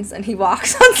Bagans, and he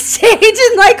walks on stage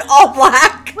in like all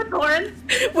black. With horns?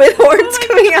 With horns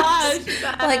coming out.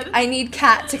 Like, I need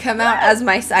Kat to come out as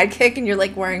my sidekick, and you're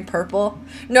like wearing purple.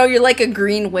 No, you're like a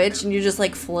green witch, and you're just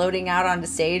like floating out onto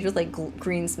stage with like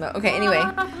green smoke. Okay, anyway,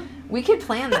 we could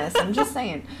plan this. I'm just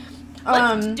saying.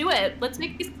 Let's do it. Let's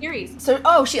make these series.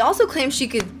 So, she also claims she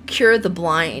could cure the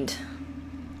blind.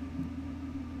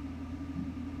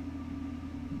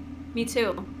 Me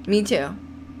too. Me too.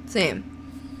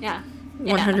 Same. Yeah.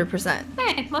 100%.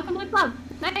 Hey, welcome to the club.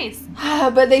 Nice.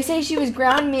 But they say she was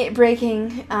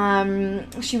groundbreaking.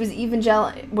 She was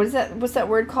What's that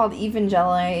word called?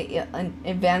 Evangelized?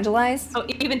 Oh,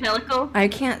 evangelical? I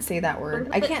can't say that word.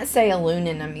 I can't say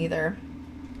aluminum either.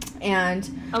 And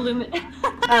I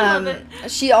love it.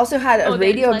 She also had a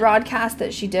radio broadcast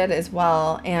that she did as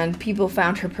well, and people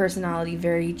found her personality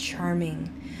very charming.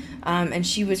 And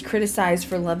she was criticized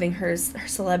for loving her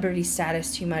celebrity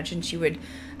status too much, and she would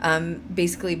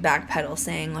basically backpedal,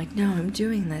 saying, like, no, I'm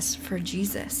doing this for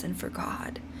Jesus and for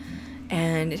God.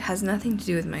 And it has nothing to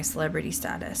do with my celebrity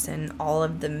status and all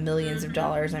of the millions of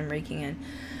dollars I'm raking in.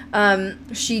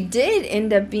 She did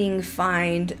end up being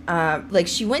fined. Like,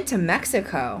 she went to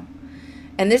Mexico,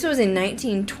 and this was in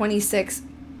 1926.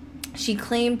 She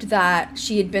claimed that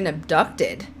she had been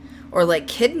abducted or, like,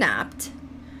 kidnapped,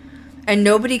 and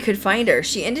nobody could find her.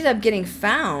 She ended up getting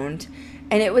found,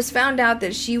 and it was found out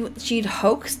that she'd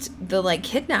hoaxed the, like,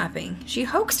 kidnapping. She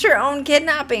hoaxed her own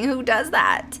kidnapping. Who does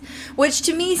that? Which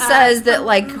to me says that,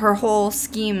 like, her whole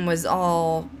scheme was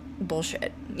all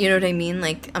bullshit. You know what I mean?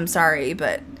 Like, I'm sorry,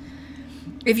 but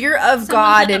if you're of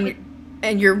God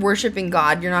and you're worshiping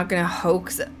God, you're not going to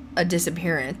hoax a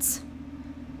disappearance.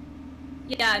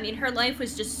 Yeah, I mean, her life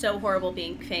was just so horrible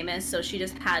being famous, so she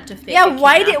just had to fake it. Yeah,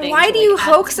 why do you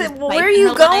hoax it? Well, where are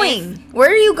you going? Where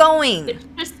are you going? There's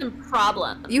just some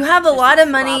problems. You have a lot of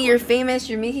money, you're famous,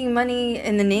 you're making money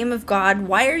in the name of God.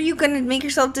 Why are you going to make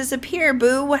yourself disappear,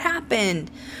 boo? What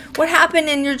happened? What happened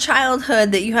in your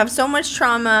childhood that you have so much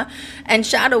trauma and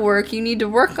shadow work you need to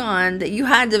work on that you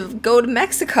had to go to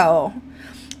Mexico?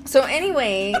 So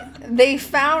anyway, they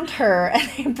found her and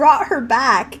they brought her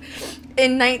back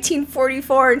in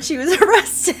 1944, and she was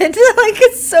arrested. Like,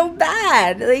 it's so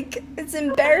bad. Like, it's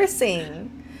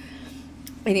embarrassing.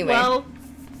 Anyway. Well,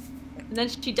 And then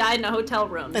she died in a hotel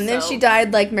room. And then she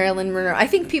died like Marilyn Monroe. I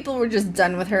think people were just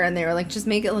done with her, and they were like, just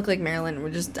make it look like Marilyn.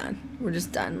 We're just done. We're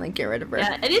just done. Like, get rid of her.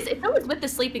 Yeah, it is. It's always with the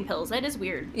sleeping pills. That is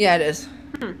weird. Yeah, it is.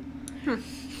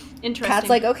 Interesting. Kat's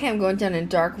like, okay, I'm going down a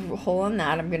dark hole on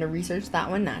that. I'm going to research that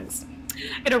one next.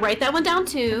 I'm going to write that one down,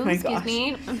 too. Oh my gosh.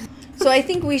 Me. So I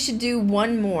think we should do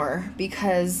one more,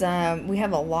 because we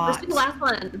have a lot. Let's do the last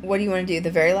one. What do you want to do?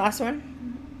 The very last one?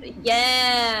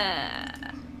 Yeah.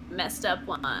 Messed up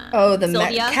one. Oh, the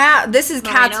Kat. This is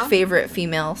Moreno. Kat's favorite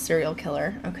female serial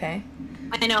killer. Okay.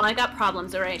 I know. I got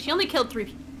problems. All right. She only killed 3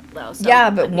 people, though. So, yeah,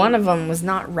 but one of them was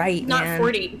not right. Not man.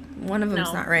 40. One of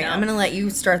them's not right. No. I'm gonna let you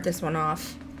start this one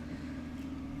off.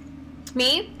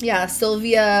 Me? Yeah,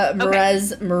 Sylvia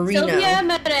Merez Moreno. Sylvia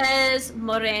Merez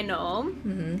Moreno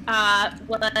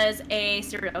was a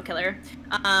serial killer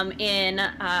in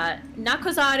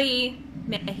Nacozari,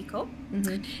 Mexico.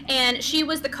 And she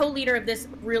was the co-leader of this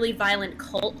really violent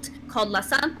cult called La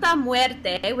Santa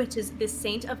Muerte, which is the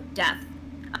Saint of Death,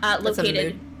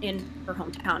 located in her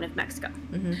hometown of Mexico.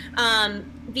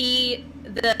 The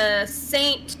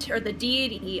saint, or the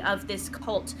deity of this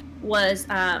cult, was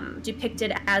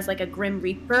depicted as like a Grim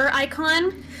Reaper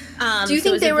icon. Do you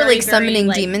think they were like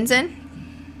summoning demons in?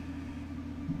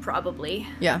 Probably.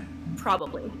 Yeah.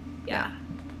 Probably. Yeah.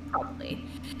 Probably.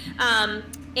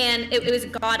 And it was a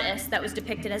goddess that was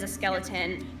depicted as a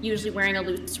skeleton, usually wearing a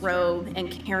loose robe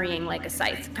and carrying like a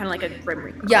scythe, kind of like a Grim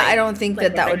Reaper. Yeah, I don't think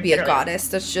that would be a goddess.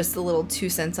 That's just a little 2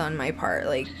 cents on my part.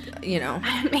 Like, you know.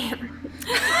 Man,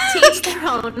 to each their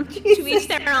own. To each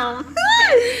their own.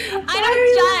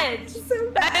 I don't judge.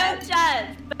 I don't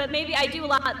judge. But maybe I do a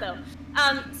lot, though.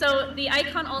 So the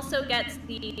icon also gets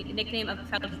the nickname of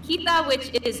Flaquita,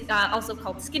 which is also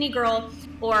called Skinny Girl,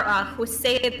 or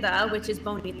Joseida, which is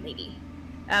Bony Lady,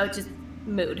 which is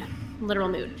mood, literal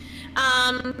mood.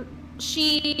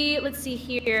 Let's see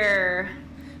here.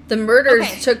 The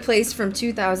murders took place from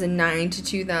 2009 to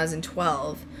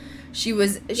 2012. She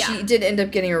did end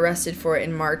up getting arrested for it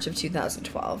in March of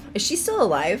 2012. Is she still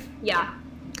alive? Yeah.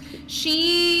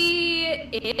 She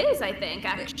is, I think,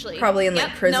 actually. Probably in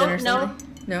like prison or something.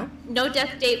 No? No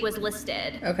death date was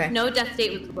listed. Okay. No death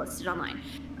date was listed online.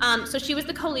 So she was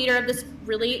the co-leader of this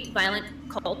really violent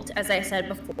cult, as I said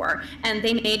before, and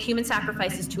they made human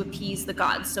sacrifices to appease the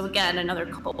gods. So again, another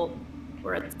cult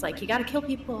where it's like, you gotta kill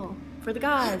people for the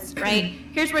gods, right?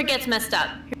 Here's where it gets messed up.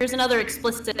 Here's another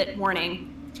explicit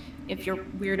warning if you're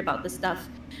weird about this stuff.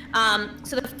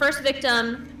 So the first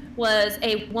victim was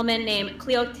a woman named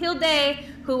Cleotilde,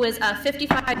 who was a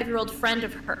 55-year-old friend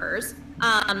of hers,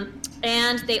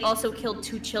 and they also killed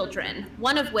 2 children,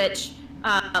 one of which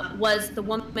was the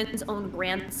woman's own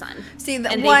grandson. See, and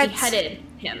they beheaded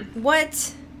him.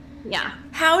 What? Yeah.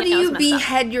 How do you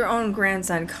behead your own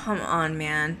grandson? Come on,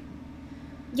 man.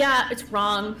 Yeah, it's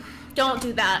wrong. Don't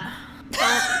do that.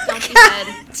 Don't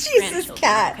behead Jesus,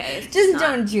 Kat. Okay, just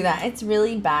don't do that. It's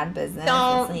really bad business.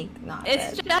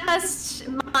 It's just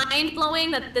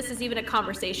mind-blowing that this is even a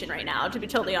conversation right now, to be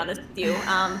totally honest with you.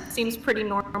 Seems pretty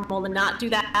normal to not do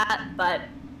that, but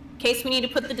in case we need to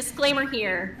put the disclaimer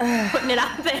here, putting it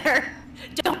out there,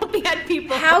 don't behead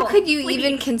people. How could you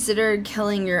even consider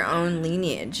killing your own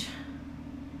lineage?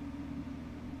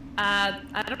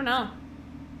 I don't know.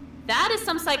 That is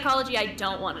some psychology I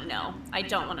don't want to know. I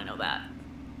don't want to know that.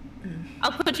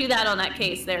 I'll put you that on that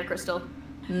case there, Krystal.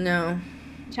 No.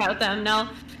 Chat with them, no.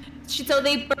 So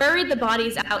they buried the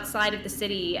bodies outside of the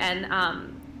city, and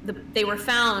they were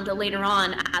found later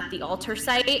on at the altar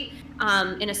site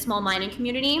in a small mining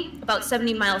community about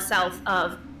 70 miles south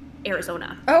of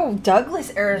Arizona. Oh,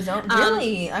 Douglas, Arizona.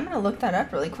 Really? I'm going to look that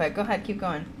up really quick. Go ahead, keep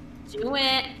going. Do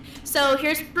it. So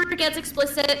here's where it gets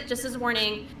explicit, just as a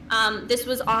warning. This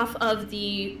was off of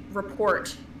the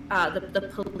report, the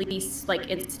police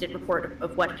incident report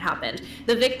of what had happened.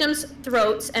 The victims'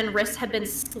 throats and wrists had been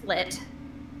slit,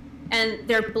 and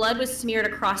their blood was smeared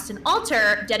across an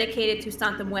altar dedicated to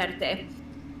Santa Muerte.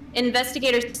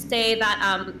 Investigators say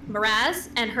that Meraz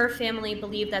and her family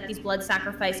believed that these blood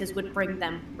sacrifices would bring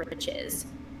them riches.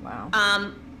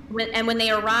 Wow. When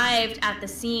they arrived at the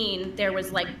scene, there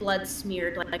was blood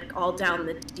smeared all down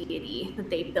the deity that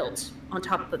they built on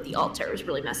top of the altar. It was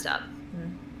really messed up.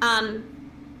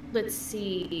 Let's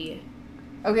see.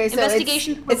 Okay, so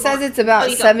it says it's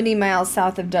about 70 miles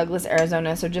south of Douglas,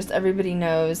 Arizona. So just everybody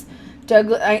knows,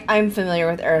 Douglas. I'm familiar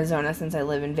with Arizona since I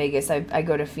live in Vegas. I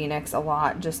go to Phoenix a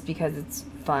lot just because it's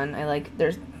fun. I like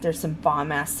there's some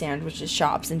bomb ass sandwiches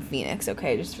shops in Phoenix.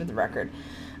 Okay, just for the record.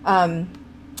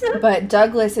 But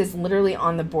Douglas is literally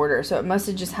on the border, so it must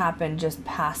have just happened just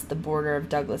past the border of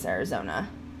Douglas, Arizona.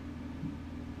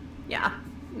 Yeah,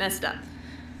 messed up.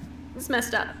 It's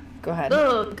messed up. Go ahead.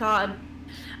 Oh, God.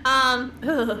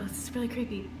 This is really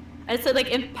creepy. I said, like,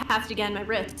 empath again, my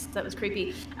wrist. That was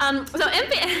creepy. So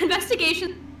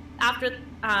investigation after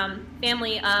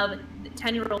family of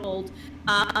 10-year-old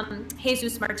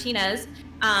Jesus Martinez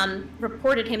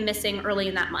reported him missing early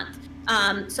in that month.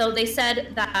 So they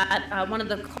said that one of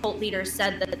the cult leaders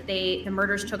said that the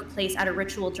murders took place at a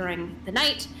ritual during the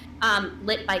night,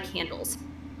 lit by candles.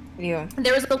 Yeah.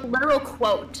 There was a literal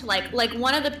quote, like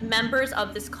one of the members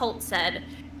of this cult said,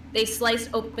 they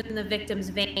sliced open the victim's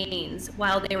veins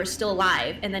while they were still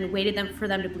alive, and then waited for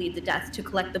them to bleed to death to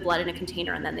collect the blood in a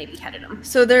container, and then they beheaded them.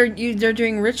 So they're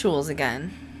doing rituals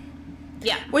again.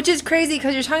 Yeah. Which is crazy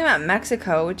because you're talking about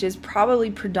Mexico, which is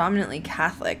probably predominantly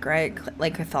Catholic, right?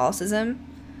 Like Catholicism.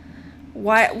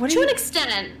 Why? What? To an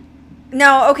extent.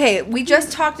 No, okay. We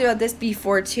just talked about this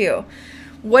before too.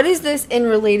 What is this in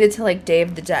related to, like, Day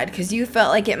of the Dead? Because you felt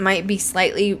like it might be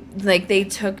slightly, like, they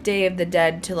took Day of the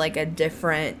Dead to, like, a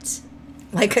different,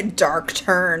 like, a dark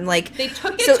turn. Like, they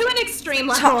took it to an extreme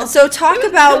level. So talk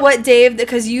about what Day of the,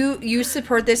 because you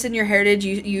support this in your heritage,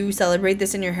 you celebrate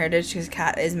this in your heritage because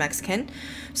Kat is Mexican.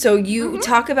 So you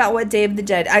talk about what Day of the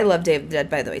Dead, I love Day of the Dead,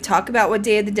 by the way. Talk about what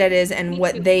Day of the Dead is and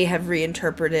what they have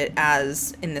reinterpreted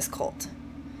as in this cult.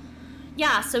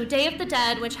 Yeah, so Day of the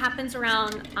Dead, which happens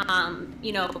around,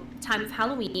 time of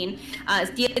Halloween, is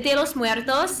Dia de los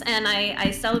Muertos, and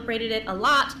I celebrated it a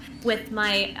lot with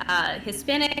my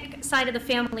Hispanic side of the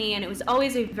family, and it was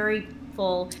always a very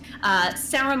full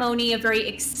ceremony, a very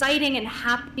exciting and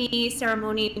happy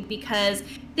ceremony, because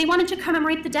they wanted to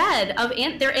commemorate the dead of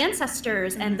their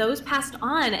ancestors and those passed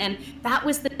on, and that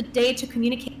was the day to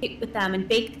communicate with them and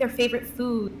bake their favorite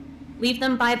food, leave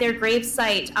them by their grave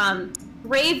site.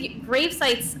 Grave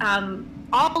sites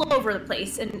all over the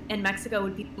place in Mexico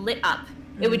would be lit up.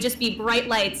 It would just be bright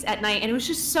lights at night, and it was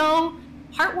just so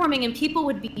heartwarming, and people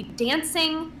would be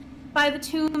dancing by the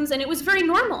tombs, and it was very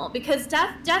normal because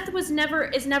death is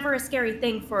never a scary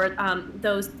thing for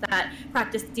those that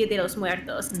practice Dia de los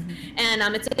Muertos.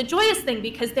 And it's a joyous thing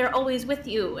because they're always with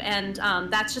you, and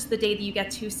that's just the day that you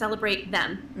get to celebrate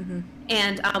them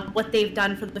and what they've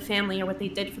done for the family or what they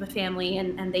did for the family,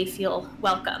 and they feel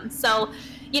welcome. So,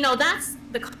 that's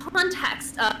the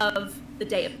context of the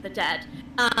Day of the Dead.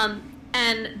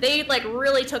 And they, like,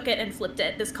 really took it and flipped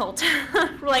it, this cult,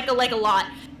 like a lot,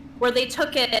 where they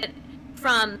took it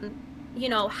from,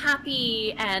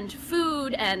 happy and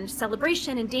food and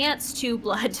celebration and dance to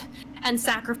blood and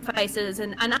sacrifices.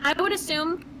 And I would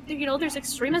assume, there's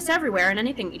extremists everywhere in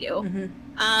anything we do.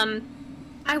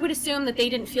 I would assume that they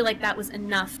didn't feel like that was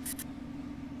enough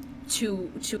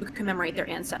to commemorate their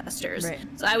ancestors. Right.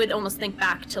 So I would almost think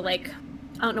back to, like,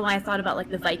 I don't know why I thought about, like,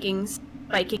 the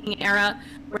Viking era,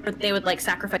 where they would, like,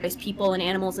 sacrifice people and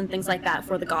animals and things like that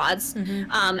for the gods.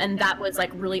 And that was,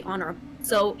 like, really honorable.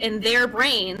 So in their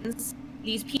brains,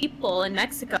 these people in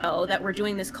Mexico that were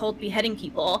doing this cult beheading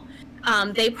people,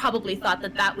 they probably thought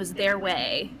that that was their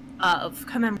way of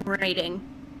commemorating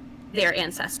their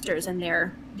ancestors and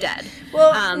their dead.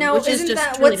 Well, no, which is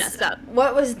just really messed up.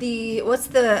 What's the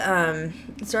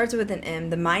it starts with an M,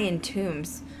 the Mayan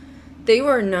tombs. They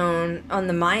were known on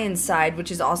the Mayan side, which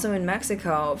is also in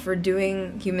Mexico, for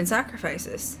doing human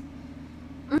sacrifices.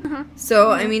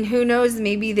 So, I mean, who knows?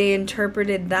 Maybe they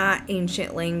interpreted that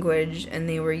ancient language and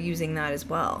they were using that as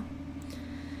well.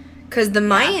 Because the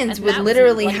Mayans would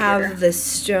literally have the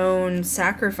stone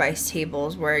sacrifice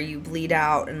tables where you bleed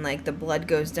out and, like, the blood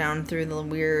goes down through the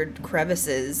weird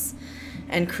crevices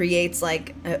and creates,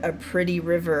 like, a pretty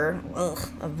river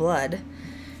of blood.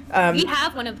 We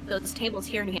have one of those tables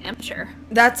here in New Hampshire.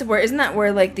 Isn't that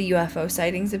where, like, the UFO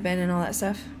sightings have been and all that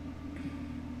stuff?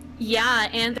 Yeah,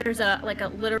 and there's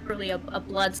literally a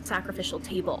blood sacrificial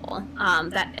table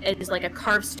that is like a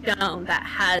carved stone that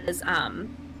has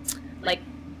like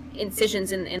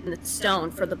incisions in the stone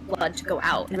for the blood to go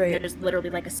out. And there's literally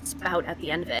like a spout at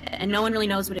the end of it, and no one really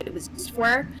knows what it was used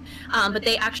for. But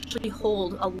they actually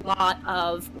hold a lot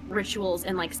of rituals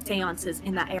and, like, seances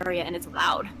in that area, and it's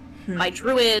allowed. By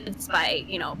druids, by,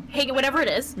 pagan, whatever it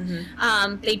is.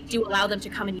 They do allow them to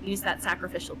come and use that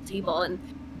sacrificial table. And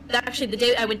actually, the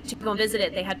day I went to go and visit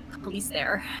it, they had police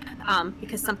there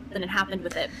because something had happened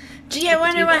with it. Gee, I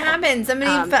wonder what happened.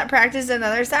 Somebody practiced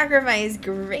another sacrifice.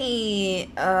 Great.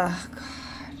 Oh,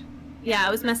 God. Yeah,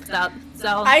 it was messed up. So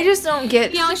I just don't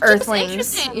get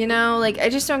earthlings, like, I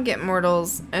just don't get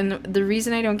mortals. And the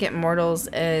reason I don't get mortals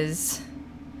is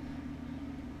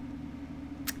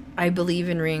I believe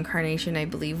in reincarnation. I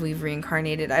believe we've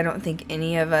reincarnated. I don't think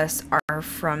any of us are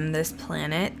from this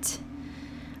planet.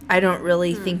 I don't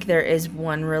really think there is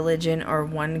one religion or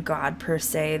one God per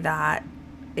se that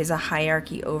is a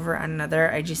hierarchy over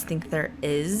another. I just think there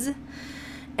is.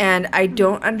 And I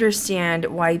don't understand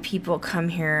why people come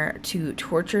here to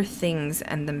torture things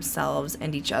and themselves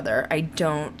and each other. I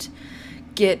don't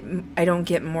get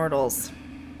mortals.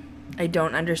 I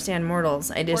don't understand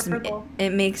mortals.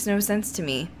 It makes no sense to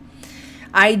me.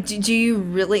 Do you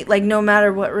really, like, no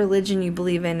matter what religion you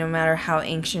believe in, no matter how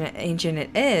ancient it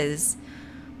is,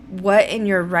 what in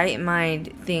your right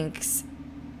mind thinks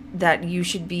that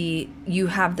you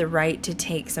have the right to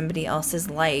take somebody else's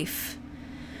life?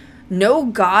 No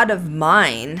God of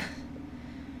mine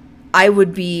I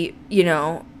would be,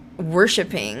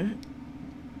 worshiping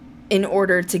in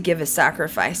order to give a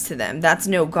sacrifice to them. That's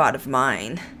no God of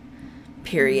mine,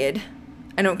 period.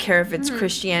 I don't care if it's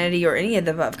Christianity or any of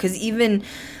the above, because even,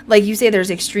 like you say,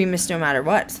 there's extremists no matter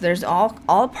what. So there's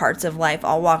all parts of life,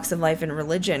 all walks of life and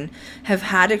religion have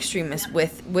had extremists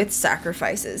with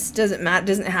sacrifices. Doesn't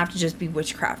have to just be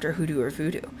witchcraft or hoodoo or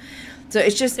voodoo. So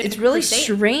it's really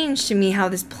strange to me how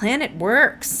this planet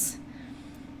works.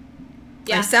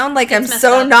 Yeah, I sound like I'm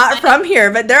so not from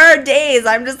here, but there are days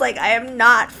I'm just like, I am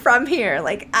not from here,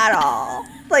 like, at all.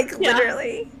 Like,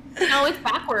 literally. No, it's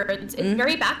backwards. It's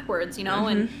very backwards,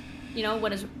 and,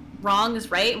 what is wrong is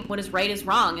right, and what is right is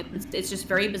wrong. It's just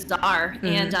very bizarre.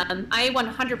 And I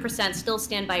 100% still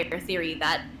stand by your theory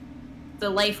that the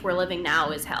life we're living now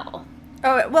is hell.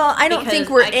 Oh, well, I don't think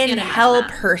we're in hell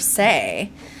per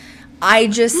se. I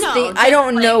just think, I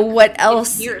don't know what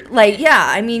else, like, yeah,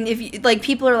 I mean, if you, like,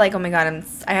 people are like, oh my God,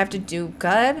 I have to do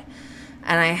good,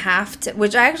 and I have to,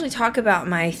 which I actually talk about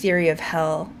my theory of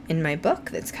hell in my book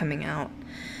that's coming out,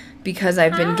 because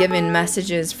I've been given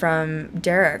messages from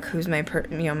Derek, who's my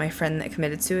friend that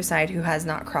committed suicide, who has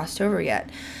not crossed over yet.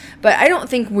 But I don't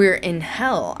think we're in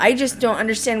hell. I just don't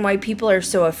understand why people are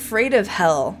so afraid of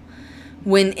hell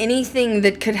when anything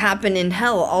that could happen in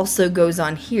hell also goes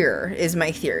on here, is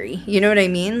my theory. You know what I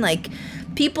mean? Like,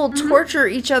 people torture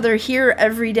each other here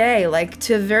every day, like,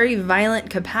 to very violent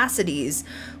capacities.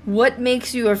 What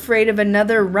makes you afraid of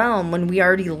another realm when we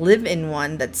already live in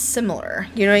one that's similar?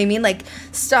 You know what I mean? Like,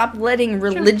 stop letting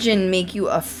religion make you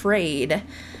afraid.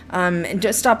 And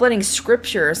just stop letting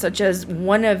scripture, such as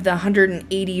one of the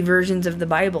 180 versions of the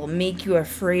Bible, make you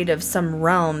afraid of some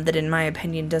realm that, in my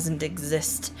opinion, doesn't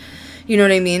exist. You know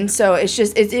what I mean? So it's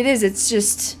just, it's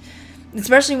just,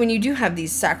 especially when you do have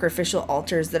these sacrificial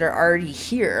altars that are already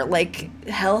here. Like,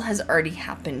 hell has already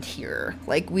happened here.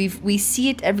 Like, we see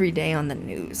it every day on the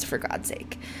news, for God's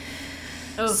sake.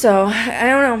 Oh. So, I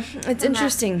don't know. It's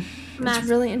interesting. It's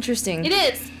really interesting. It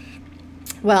is.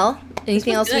 Well,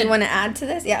 anything else you want to add to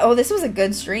this? Yeah. Oh, this was a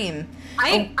good stream.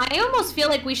 I almost feel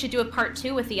like we should do a part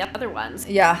 2 with the other ones.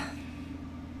 Yeah.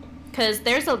 Because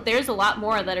there's a lot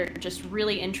more that are just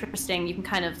really interesting. You can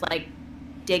kind of, like,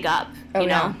 dig up, you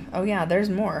know? Oh, yeah, there's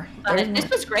more. This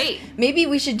was great. Maybe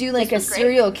we should do, like, a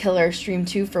serial killer stream,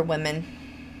 too, for women.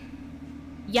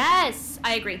 Yes,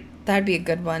 I agree. That'd be a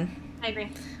good one. I agree.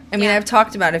 I mean, I've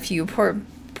talked about a few. Poor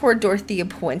Dorothea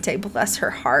Puente, bless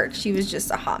her heart. She was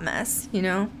just a hot mess, you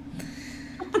know?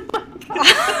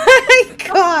 Oh my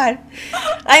God.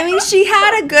 I mean, she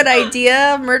had a good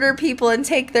idea, murder people and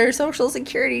take their social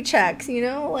security checks, you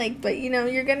know, like, but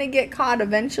you're gonna get caught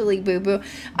eventually, boo-boo.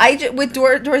 With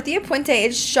Dorothea Puente,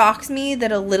 it shocks me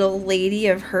that a little lady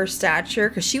of her stature,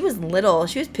 because she was little,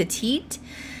 she was petite,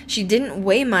 she didn't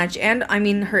weigh much, and I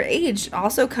mean, her age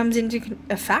also comes into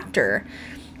a factor.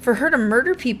 For her to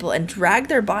murder people and drag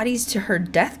their bodies to her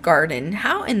death garden,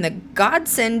 how in the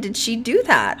godsend did she do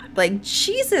that? Like,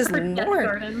 Jesus Lord. Death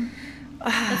garden.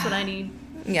 That's what I need.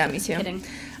 Yeah, me too. Kidding.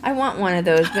 I want one of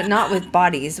those, but not with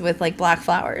bodies, with, like, black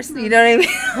flowers. You know what I mean?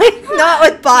 Like, not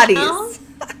with bodies.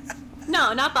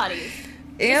 No, not bodies.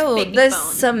 Ew, the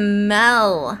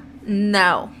smell.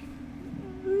 No.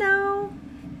 No.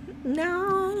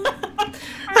 No.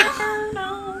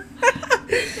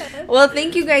 Well,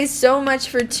 thank you guys so much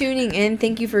for tuning in.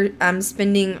 Thank you for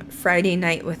spending Friday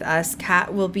night with us.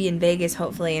 Kat will be in Vegas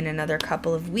hopefully in another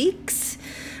couple of weeks.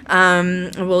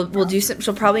 We'll do some.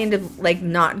 She'll probably end up, like,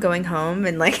 not going home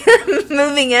and, like,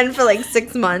 moving in for, like,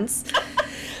 6 months.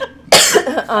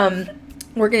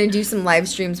 We're gonna do some live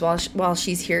streams while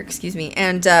she's here. Excuse me,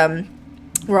 and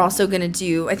we're also gonna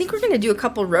do. I think we're gonna do a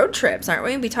couple road trips, aren't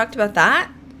we? We talked about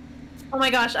that. Oh my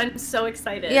gosh, I'm so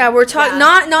excited. Yeah, we're talking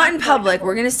not in public.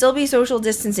 We're going to still be social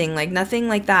distancing, like nothing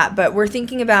like that. But we're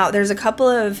thinking about, there's a couple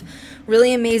of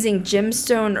really amazing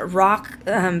gemstone rock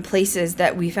places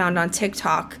that we found on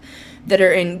TikTok that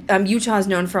are in, Utah is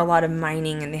known for a lot of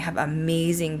mining, and they have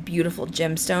amazing, beautiful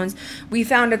gemstones. We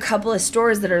found a couple of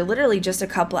stores that are literally just a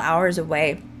couple hours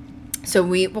away. So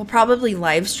we will probably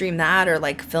live stream that or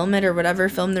like film it or whatever,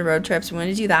 film the road trips. We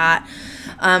want to do that.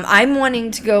 I'm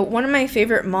wanting to go, one of my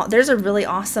favorite mall, there's a really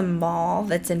awesome mall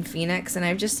that's in Phoenix, and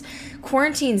I've just,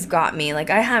 quarantine's got me. Like,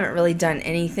 I haven't really done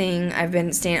anything. I've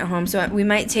been staying at home, so we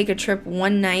might take a trip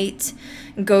one night,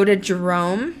 go to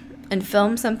Jerome and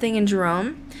film something in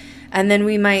Jerome. And then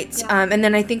we might, and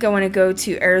then I think I want to go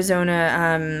to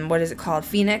Arizona, what is it called?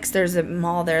 Phoenix. There's a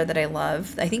mall there that I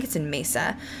love. I think it's in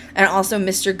Mesa. And also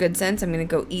Mr. Good Sense. I'm going to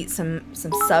go eat some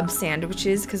sub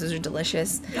sandwiches because those are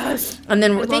delicious. Yes. And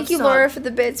then thank you, Laura, for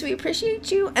the bits. We appreciate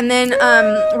you. And then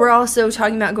we're also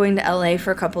talking about going to LA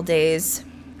for a couple days.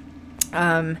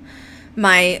 My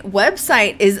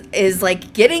website is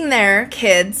like getting there,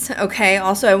 kids. Okay.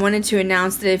 Also, I wanted to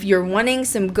announce that if you're wanting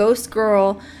some Ghost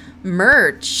Girl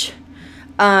merch,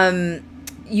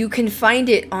 you can find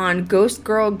it on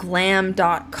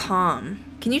ghostgirlglam.com.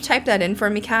 Can you type that in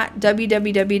for me, Kat?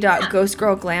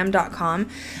 www.ghostgirlglam.com.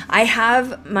 I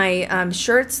have my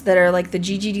shirts that are like the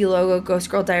GGD logo, Ghost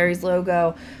Girl Diaries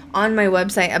logo, on my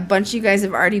website. A bunch of you guys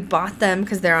have already bought them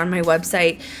because they're on my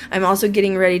website. I'm also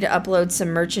getting ready to upload some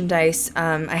merchandise.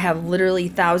 I have literally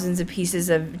thousands of pieces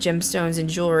of gemstones and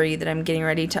jewelry that I'm getting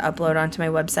ready to upload onto my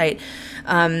website.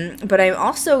 But I'm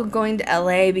also going to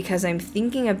LA because I'm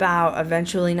thinking about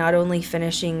eventually not only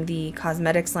finishing the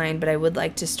cosmetics line, but I would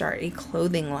like to start a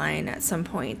clothing line at some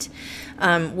point.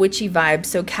 Witchy vibes.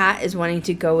 So Kat is wanting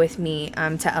to go with me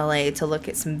to LA to look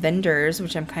at some vendors,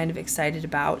 which I'm kind of excited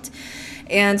about.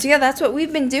 And so yeah, that's what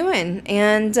we've been doing.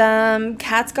 And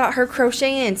Kat's got her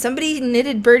crochet in. Somebody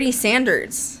knitted Bertie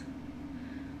Sanders.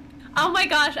 Oh my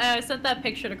gosh, I sent that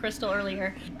picture to Krystal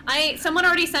earlier. Someone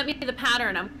already sent me the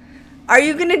pattern. Are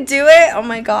you gonna do it? Oh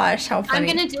my gosh, how funny.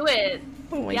 I'm gonna do it.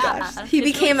 Oh my gosh. He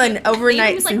became really an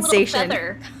overnight sensation.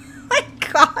 Like oh my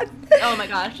god. Oh my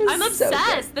gosh. I'm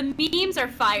obsessed. So the memes are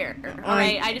fire.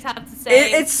 Alright, I just have to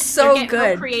say. It's so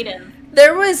good. Creative.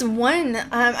 There was one,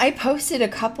 I posted a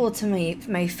couple to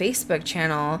my Facebook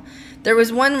channel. There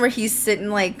was one where he's sitting,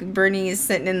 like, Bernie is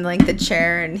sitting in, like, the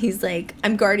chair, and he's like,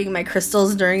 I'm guarding my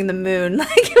crystals during the moon.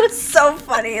 Like, it was so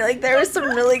funny. Like, there were some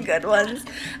really good ones.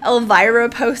 Elvira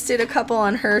posted a couple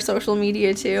on her social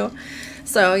media, too.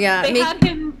 So, yeah. They had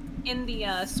him in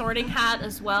the sorting hat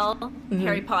as well.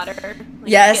 Harry Potter. Like,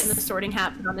 yes. Getting the sorting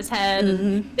hat put on his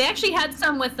head. They actually had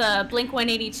some with Blink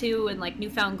 182 and like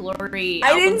Newfound Glory.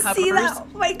 I didn't see that. Oh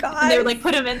my god. And they were like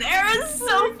put him in there. It was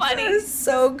so funny. It was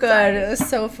so good. It was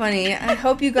so funny. I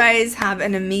hope you guys have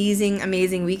an amazing,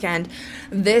 amazing weekend.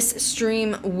 This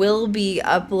stream will be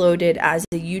uploaded as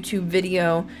a YouTube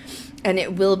video. And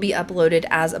it will be uploaded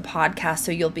as a podcast,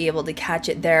 so you'll be able to catch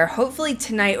it there. Hopefully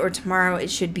tonight or tomorrow it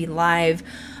should be live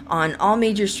on all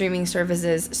major streaming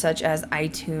services such as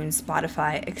iTunes,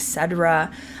 Spotify, etc.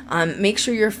 Make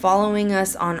sure you're following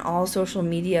us on all social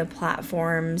media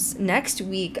platforms. Next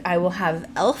week I will have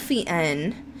Elfie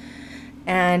in.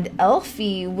 And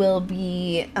Elfie will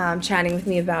be chatting with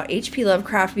me about H.P.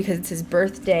 Lovecraft because it's his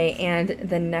birthday and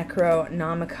the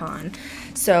Necronomicon.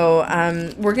 So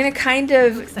we're going to kind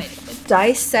of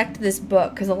dissect this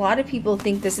book because a lot of people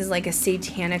think this is like a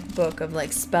satanic book of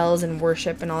like spells and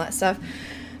worship and all that stuff.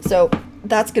 So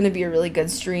that's going to be a really good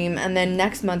stream. And then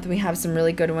next month we have some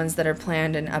really good ones that are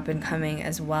planned and up and coming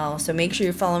as well. So make sure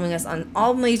you're following us on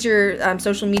all major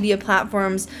social media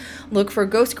platforms. Look for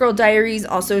Ghost Girl Diaries.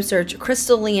 Also search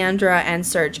Krystal Leandra and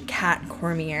search Kat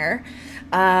Cormier.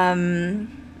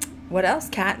 What else,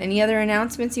 Kat? Any other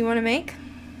announcements you want to make?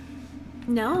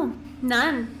 No,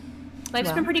 none.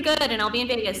 Life's been pretty good, and I'll be in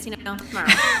Vegas, tomorrow.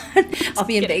 I'll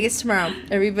be in Vegas tomorrow.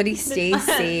 Everybody stay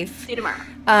safe. See you tomorrow.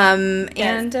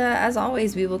 And as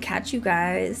always, we will catch you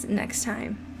guys next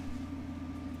time.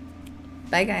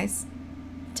 Bye, guys.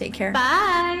 Take care.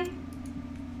 Bye.